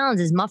 5 pounds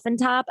is muffin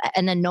top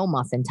and then no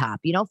muffin top.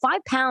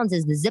 5 pounds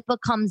is the zipper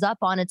comes up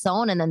on its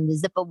own and then the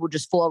zipper will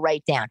just fall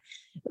right down.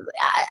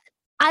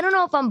 I don't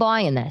know if I'm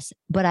buying this,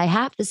 but I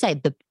have to say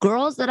the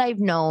girls that I've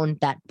known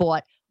that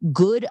bought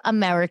Good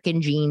American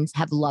jeans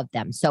have loved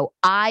them. So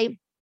I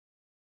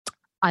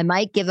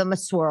might give them a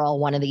swirl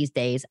one of these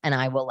days and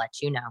I will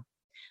let you know.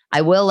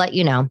 I will let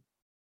you know.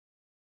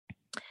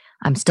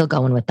 I'm still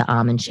going with the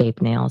almond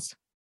shaped nails.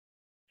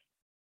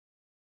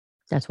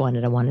 That's one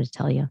that I wanted to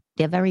tell you.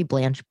 They're very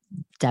Blanche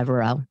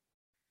Devereaux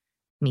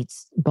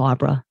meets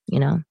Barbara,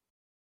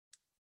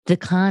 The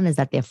con is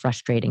that they're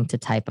frustrating to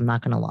type. I'm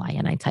not going to lie.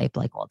 And I type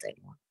like all day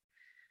long.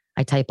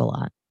 I type a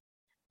lot.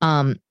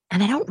 And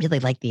I don't really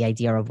like the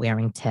idea of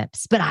wearing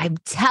tips, but I'm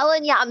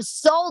telling you, I'm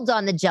sold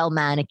on the gel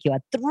manicure.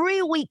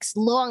 3 weeks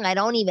long. I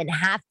don't even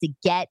have to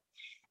get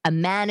a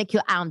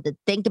manicure. I don't have to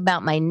think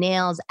about my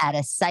nails out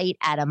of sight,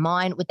 out of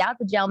mind. Without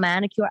the gel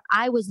manicure,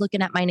 I was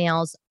looking at my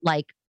nails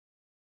like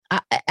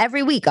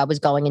every week I was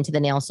going into the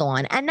nail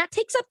salon, and that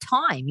takes up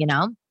time,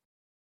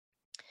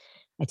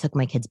 I took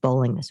my kids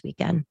bowling this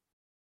weekend.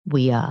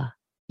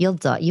 You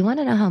want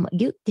to know how much?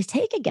 You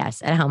take a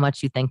guess at how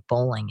much you think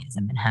bowling is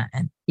in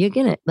Manhattan. You're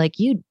gonna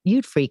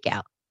you'd freak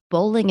out.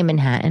 Bowling in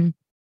Manhattan,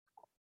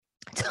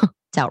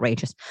 it's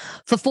outrageous.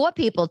 For 4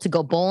 people to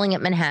go bowling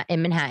at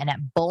Manhattan at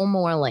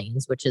Bowmore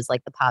Lanes, which is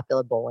like the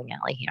popular bowling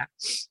alley here.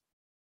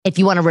 If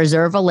you want to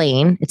reserve a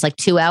lane, it's like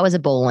 2 hours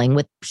of bowling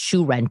with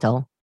shoe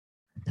rental,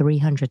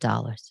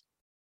 $300.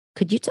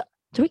 Could you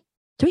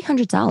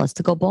 $300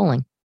 to go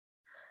bowling?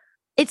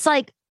 It's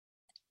like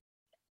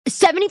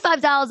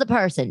 $75 a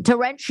person to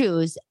rent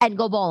shoes and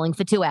go bowling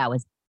for 2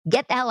 hours.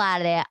 Get the hell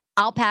out of there.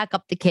 I'll pack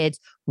up the kids.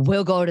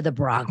 We'll go to the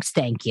Bronx.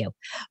 Thank you.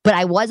 But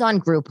I was on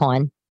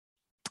Groupon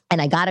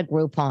and I got a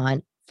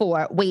Groupon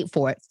for, wait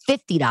for it,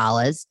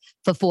 $50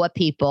 for 4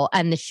 people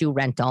and the shoe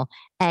rental.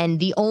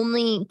 And the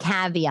only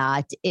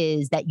caveat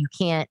is that you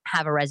can't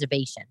have a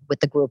reservation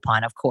with the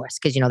Groupon, of course,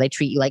 because, they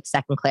treat you like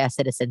second-class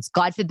citizens.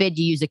 God forbid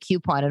you use a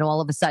coupon and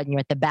all of a sudden you're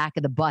at the back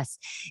of the bus.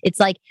 It's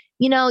like,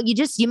 you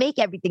make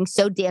everything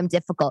so damn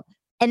difficult.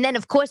 And then,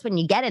 of course, when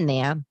you get in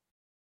there,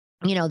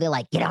 they're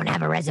like, you don't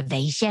have a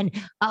reservation?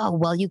 Oh,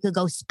 well, you could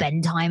go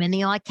spend time in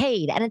the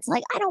arcade. And it's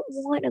like, I don't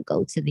want to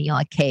go to the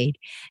arcade.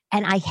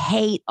 And I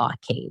hate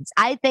arcades.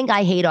 I think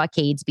I hate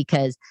arcades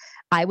because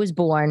when I was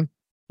born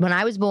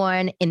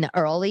in the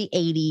early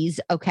 80s,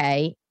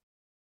 okay,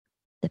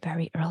 the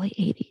very early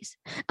 80s.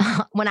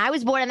 When I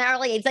was born in the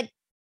early 80s, like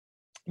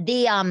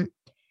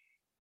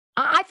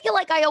I feel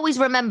like I always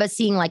remember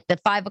seeing like the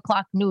 5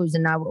 o'clock news,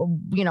 and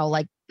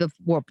like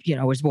before,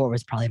 war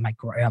was probably my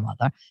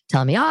grandmother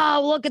telling me,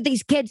 "Oh, look at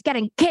these kids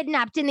getting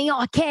kidnapped in the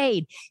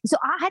arcade." So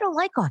I don't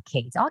like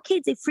arcades.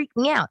 Arcades, they freak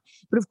me out.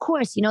 But of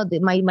course,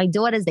 my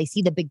daughters, they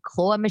see the big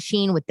claw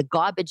machine with the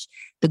garbage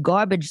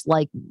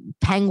like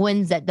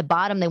penguins at the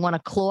bottom. They want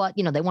to claw,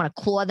 they want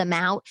to claw them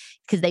out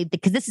because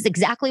this is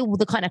exactly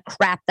the kind of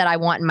crap that I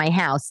want in my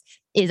house.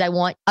 Is I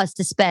want us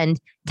to spend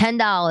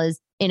 $10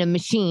 in a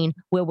machine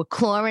where we're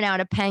clawing out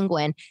a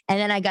penguin, and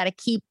then I got to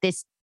keep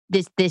this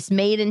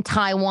made in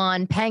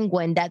Taiwan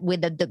penguin that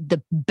with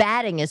the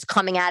batting is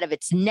coming out of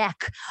its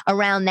neck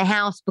around the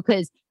house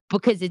because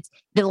it's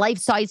the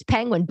life-size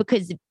penguin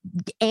because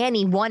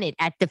Annie won it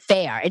at the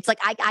fair. It's like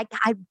I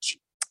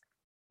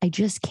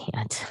just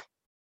can't.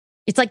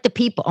 It's like the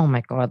people. Oh my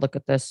God, look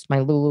at this! My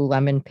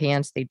Lululemon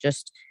pants.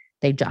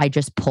 I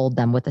just pulled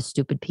them with a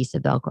stupid piece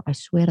of Velcro. I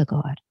swear to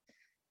God,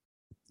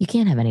 you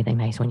can't have anything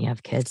nice when you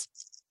have kids.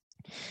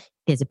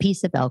 There's a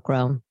piece of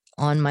Velcro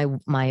on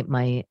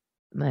my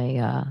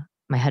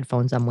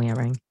headphones I'm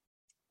wearing.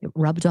 It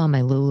rubbed on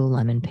my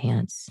Lululemon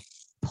pants.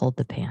 Pulled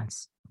the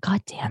pants.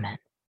 God damn it.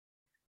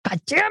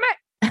 God damn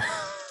it.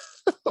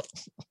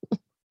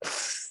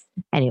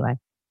 Anyway.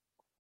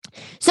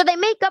 So they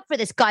make up for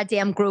this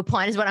goddamn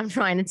Groupon is what I'm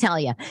trying to tell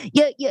you.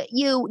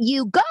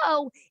 You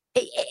go,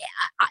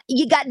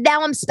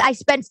 I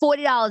spent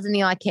 $40 in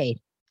the arcade.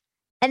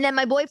 And then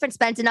my boyfriend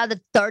spent another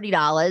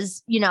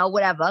 $30,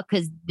 whatever,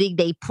 because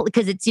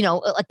because it's,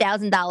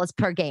 $1,000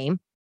 per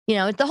game.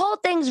 The whole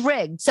thing's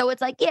rigged. So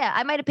it's like, yeah,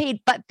 I might have paid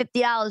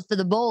 $50 for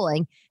the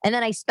bowling. And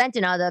then we spent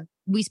another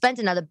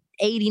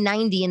 80,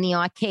 90 in the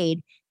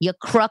arcade. You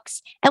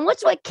crooks. And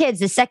what's with kids?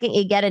 The second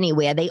you get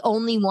anywhere, they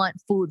only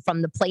want food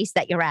from the place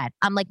that you're at.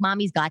 I'm like,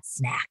 Mommy's got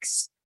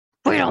snacks.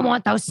 We don't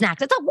want those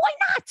snacks. I thought, why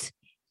not?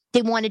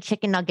 They wanted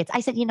chicken nuggets.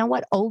 I said, you know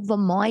what? Over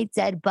my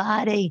dead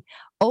body,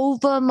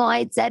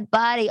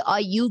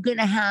 are you going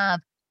to have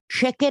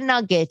chicken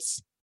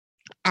nuggets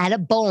at a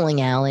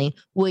bowling alley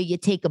where you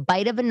take a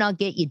bite of a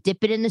nugget, you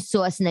dip it in the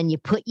sauce, and then you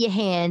put your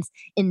hands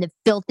in the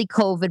filthy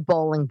COVID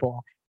bowling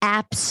ball?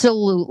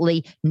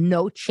 Absolutely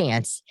no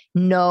chance.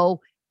 No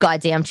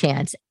goddamn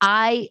chance.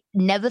 I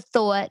never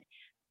thought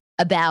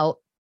about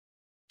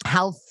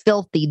how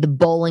filthy the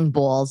bowling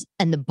balls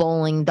and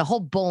the whole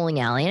bowling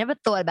alley. I never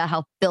thought about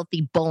how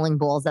filthy bowling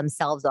balls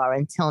themselves are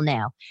until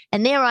now.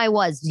 And there I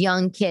was,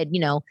 young kid,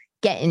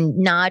 getting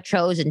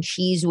nachos and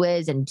cheese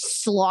whiz and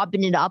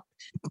slobbing it up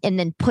and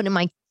then putting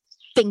my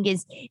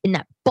fingers in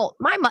that bowl.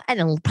 And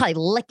then probably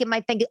licking my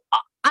fingers.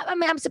 I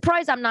mean, I'm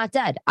surprised I'm not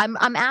dead.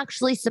 I'm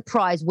actually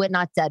surprised we're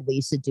not dead. We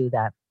used to do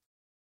that.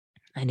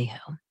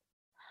 Anyhow.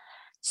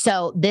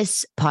 So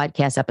this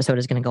podcast episode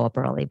is going to go up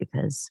early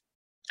because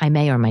I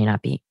may or may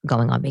not be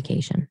going on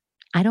vacation.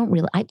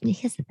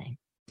 Here's the thing.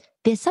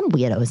 There's some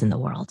weirdos in the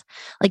world.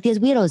 Like there's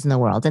weirdos in the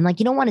world. And like,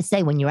 you don't want to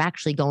say when you're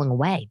actually going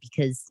away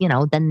because,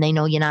 then they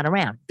know you're not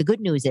around. The good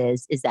news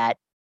is that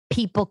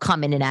people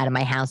come in and out of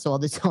my house all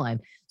the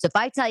time. So if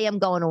I tell you I'm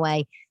going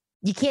away,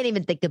 you can't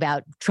even think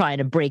about trying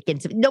to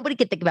nobody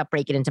can think about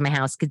breaking into my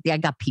house because I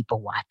got people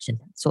watching.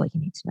 That's all you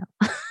need to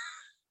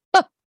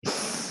know.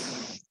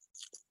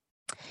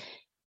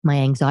 My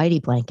anxiety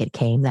blanket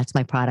came. That's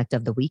my product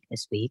of the week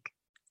this week.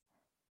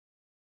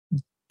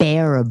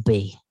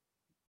 Bearaby.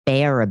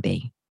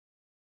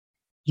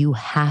 You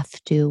have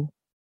to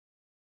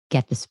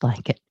get this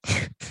blanket.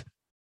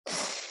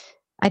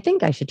 I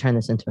think I should turn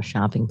this into a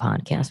shopping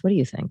podcast. What do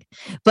you think?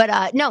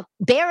 But no,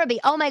 Bearaby.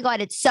 Oh my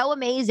God, it's so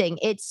amazing.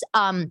 It's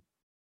when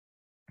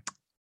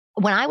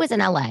I was in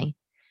LA,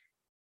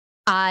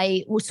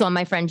 I saw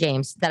my friend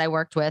James that I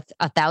worked with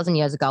 1,000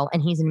 years ago,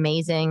 and he's an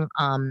amazing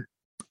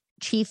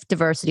chief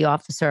diversity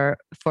officer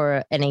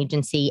for an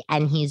agency,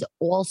 and he's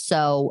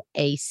also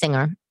a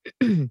singer.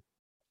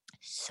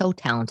 So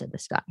talented,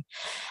 this guy.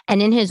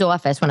 And in his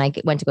office, when I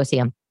went to go see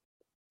him,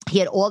 he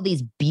had all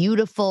these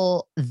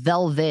beautiful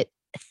velvet,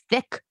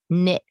 thick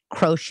knit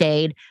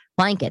crocheted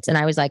blankets. And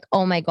I was like,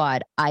 oh my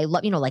God, I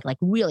love, like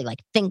really like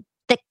thick,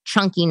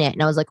 chunky knit.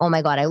 And I was like, oh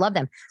my God, I love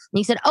them. And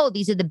he said, oh,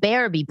 these are the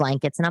Bearaby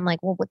blankets. And I'm like,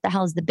 well, what the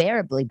hell is the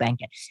Bearaby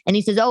blanket? And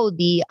he says, oh,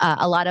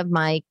 a lot of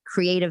my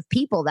creative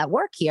people that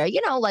work here,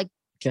 like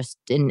just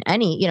in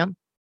any,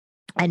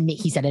 and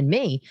he said, and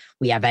me,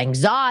 we have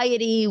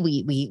anxiety.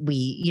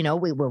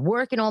 We're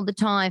working all the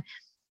time.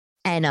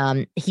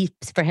 And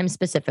for him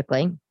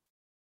specifically,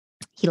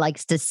 he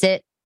likes to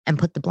sit and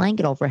put the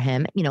blanket over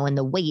him, and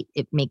the weight,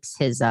 it makes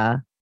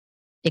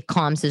it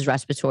calms his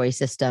respiratory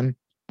system,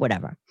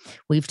 whatever.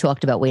 We've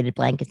talked about weighted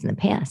blankets in the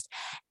past.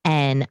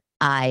 And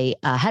I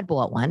had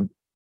bought one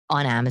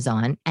on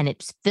Amazon, and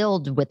it's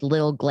filled with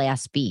little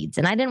glass beads.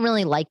 And I didn't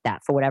really like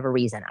that for whatever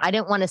reason. I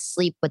didn't want to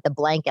sleep with the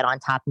blanket on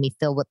top of me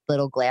filled with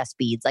little glass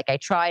beads. Like I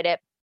tried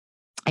it.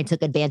 I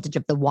took advantage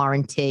of the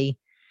warranty.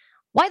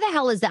 Why the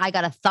hell is that? I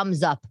got a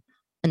thumbs up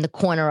in the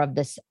corner of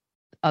this,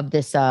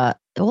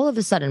 all of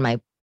a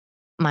sudden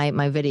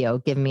my video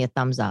giving me a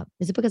thumbs up.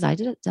 Is it because I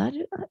did it?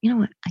 You know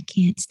what? I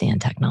can't stand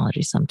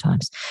technology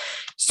sometimes.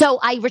 So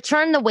I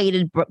returned the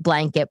weighted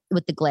blanket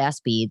with the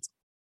glass beads.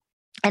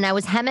 And I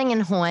was hemming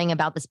and hawing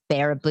about this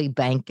bearably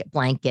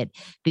blanket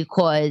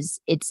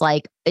because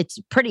it's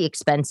pretty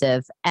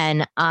expensive.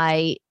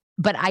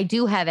 But I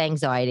do have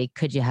anxiety.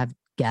 Could you have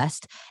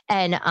guessed?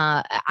 And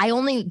I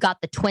only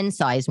got the twin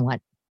size one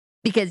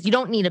because you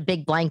don't need a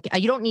big blanket.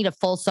 You don't need a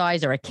full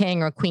size or a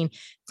king or a queen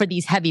for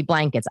these heavy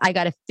blankets. I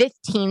got a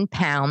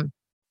 15-pound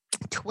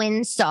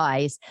twin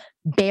size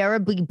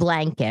bearably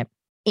blanket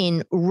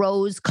in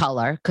rose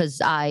color because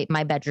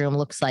my bedroom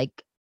looks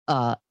like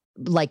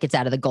it's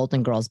out of the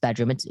Golden Girls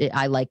bedroom.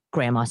 I like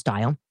grandma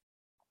style.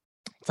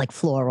 It's like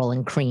floral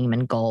and cream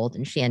and gold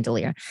and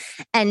chandelier.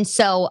 And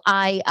so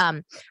I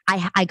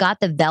got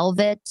the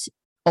velvet,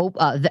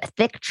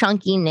 thick,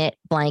 chunky knit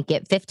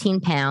blanket, 15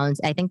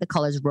 pounds. I think the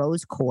color is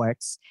rose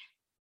quartz.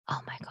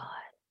 Oh my God.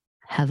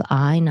 Have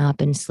I not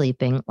been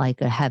sleeping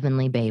like a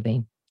heavenly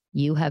baby?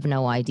 You have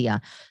no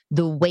idea.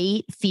 The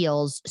weight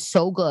feels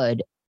so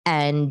good.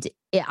 And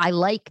I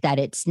like that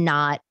it's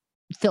not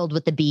filled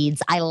with the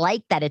beads. I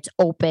like that it's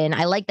open.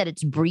 I like that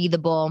it's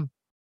breathable.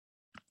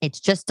 It's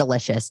just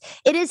delicious.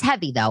 It is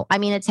heavy though. I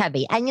mean, it's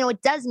heavy. And,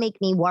 it does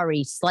make me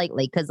worry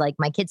slightly because like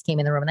my kids came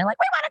in the room and they're like,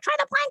 we want to try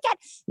the blanket,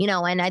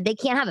 and they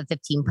can't have a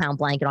 15-pound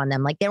blanket on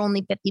them. Like they're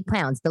only 50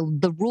 pounds.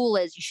 The rule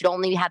is you should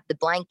only have the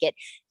blanket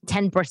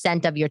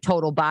 10% of your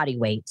total body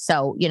weight.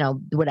 So,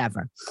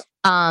 whatever.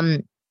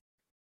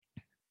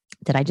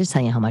 Did I just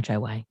tell you how much I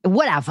weigh?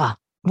 Whatever.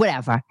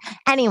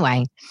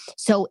 Anyway,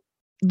 so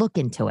look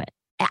into it.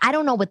 I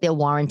don't know what their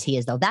warranty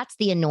is though. That's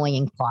the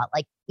annoying part.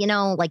 Like, you're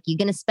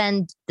going to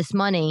spend this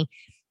money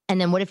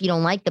and then what if you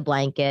don't like the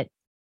blanket?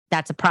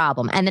 That's a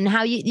problem. And then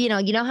how you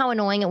know how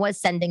annoying it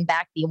was sending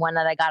back the one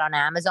that I got on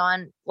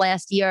Amazon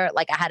last year?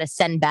 Like I had to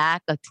send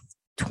back a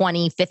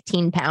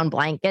 15-pound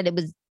blanket. It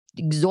was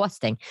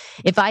exhausting.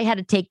 If I had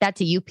to take that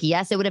to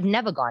UPS, it would have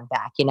never gone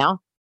back,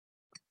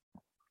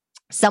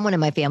 Someone in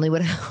my family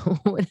would have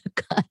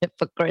got it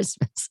for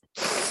Christmas.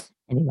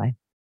 Anyway,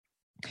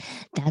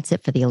 that's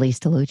it for the Elise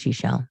DeLucci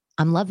show.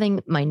 I'm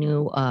loving my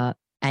new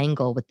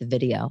angle with the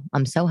video.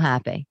 I'm so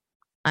happy.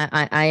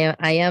 I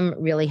am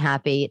really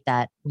happy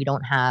that we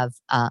don't have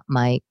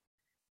my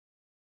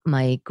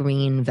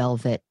green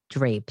velvet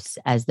drapes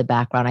as the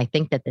background. I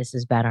think that this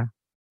is better.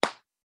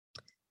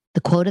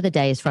 The quote of the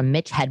day is from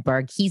Mitch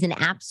Hedberg. He's an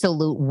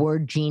absolute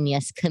word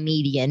genius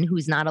comedian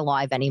who's not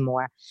alive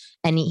anymore.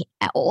 And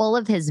all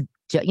of his,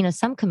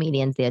 some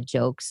comedians, their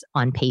jokes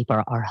on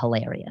paper are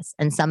hilarious.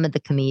 And some of the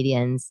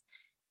comedians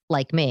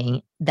like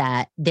me,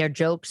 that their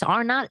jokes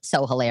are not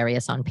so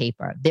hilarious on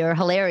paper. They're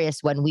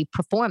hilarious when we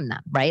perform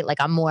them, right? Like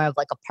I'm more of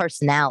like a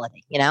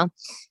personality,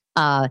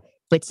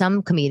 but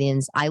some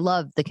comedians, I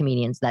love the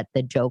comedians that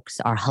the jokes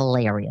are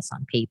hilarious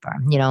on paper,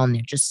 and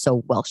they're just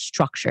so well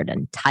structured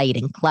and tight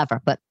and clever.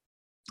 But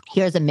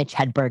here's a Mitch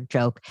Hedberg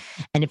joke.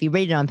 And if you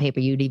read it on paper,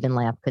 you'd even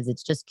laugh because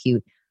it's just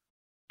cute.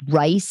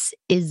 Rice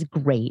is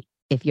great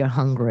if you're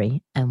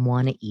hungry and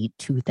want to eat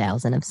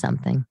 2,000 of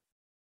something.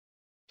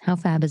 How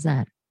fab is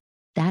that?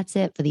 That's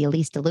it for the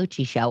Elise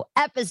DeLucci show,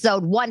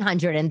 episode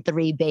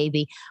 103,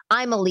 baby.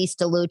 I'm Elise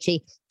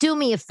DeLucci. Do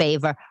me a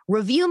favor.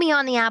 Review me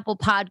on the Apple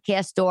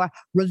Podcast Store.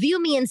 Review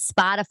me in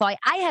Spotify.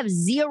 I have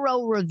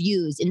 0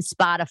 reviews in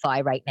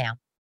Spotify right now.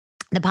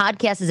 The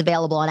podcast is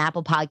available on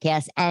Apple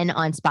Podcasts and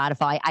on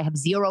Spotify. I have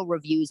 0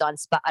 reviews on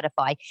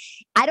Spotify.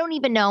 I don't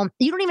even know.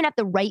 You don't even have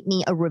to write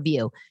me a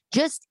review.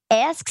 Just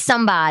ask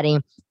somebody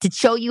to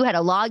show you how to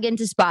log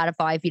into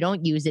Spotify if you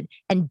don't use it.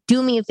 And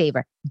do me a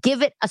favor.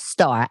 Give it a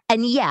star.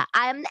 And yeah,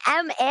 I'm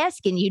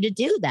asking you to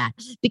do that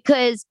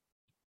because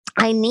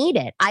I need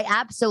it. I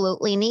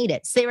absolutely need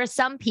it. So there are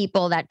some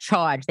people that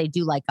charge. They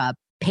do like a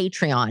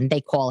Patreon,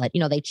 they call it.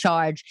 They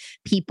charge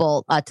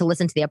people to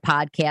listen to their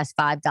podcast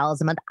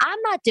 $5 a month. I'm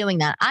not doing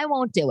that. I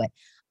won't do it.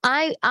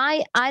 I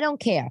don't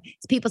care.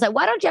 So people say,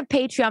 why don't you have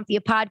Patreon for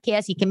your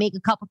podcast? You can make a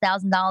couple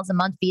 $1,000s a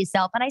month for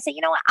yourself. And I say, you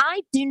know what?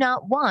 I do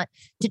not want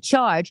to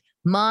charge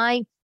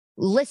my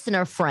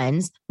listener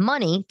friends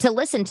money to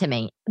listen to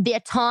me.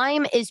 Their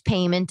time is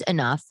payment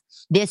enough.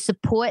 Their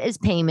support is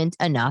payment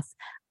enough.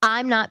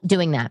 I'm not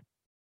doing that.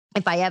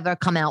 If I ever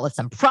come out with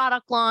some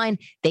product line,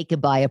 they could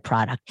buy a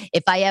product.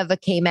 If I ever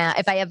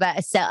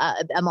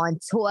I'm on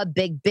tour,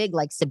 big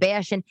like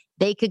Sebastian,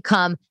 they could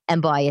come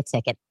and buy a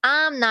ticket.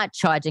 I'm not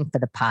charging for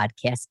the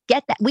podcast.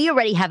 Get that. We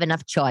already have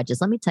enough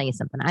charges. Let me tell you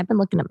something. I've been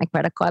looking at my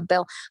credit card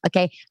bill.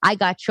 Okay. I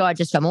got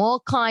charges from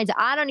all kinds.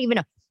 I don't even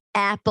know.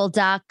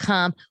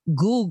 Apple.com,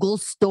 Google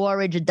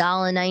storage,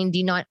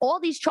 $1.99.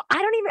 All these,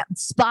 I don't even know.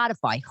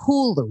 Spotify,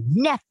 Hulu,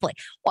 Netflix,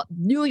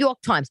 New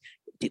York Times.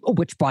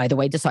 Which, by the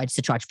way, decides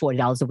to charge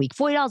 $40 a week.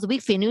 $40 a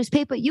week for your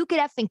newspaper? You could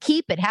effing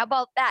keep it. How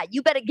about that?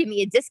 You better give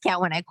me a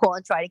discount when I call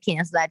and try to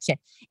cancel that shit.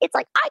 It's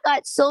like, I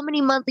got so many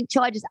monthly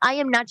charges. I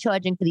am not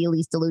charging for the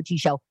Elise DeLucci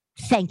show.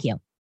 Thank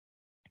you.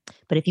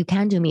 But if you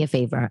can do me a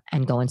favor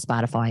and go on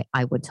Spotify,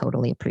 I would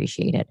totally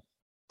appreciate it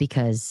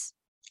because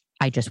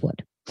I just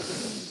would.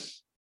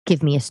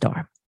 Give me a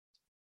star.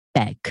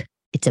 Beg.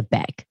 It's a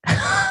beg.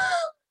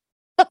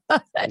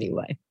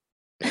 Anyway.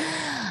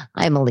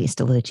 I'm Elise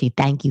DeLucci.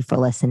 Thank you for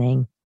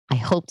listening. I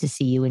hope to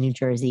see you in New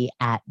Jersey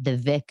at the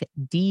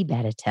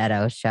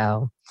DiBitetto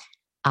show.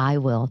 I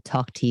will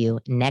talk to you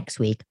next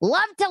week.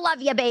 Love to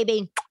love you,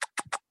 baby.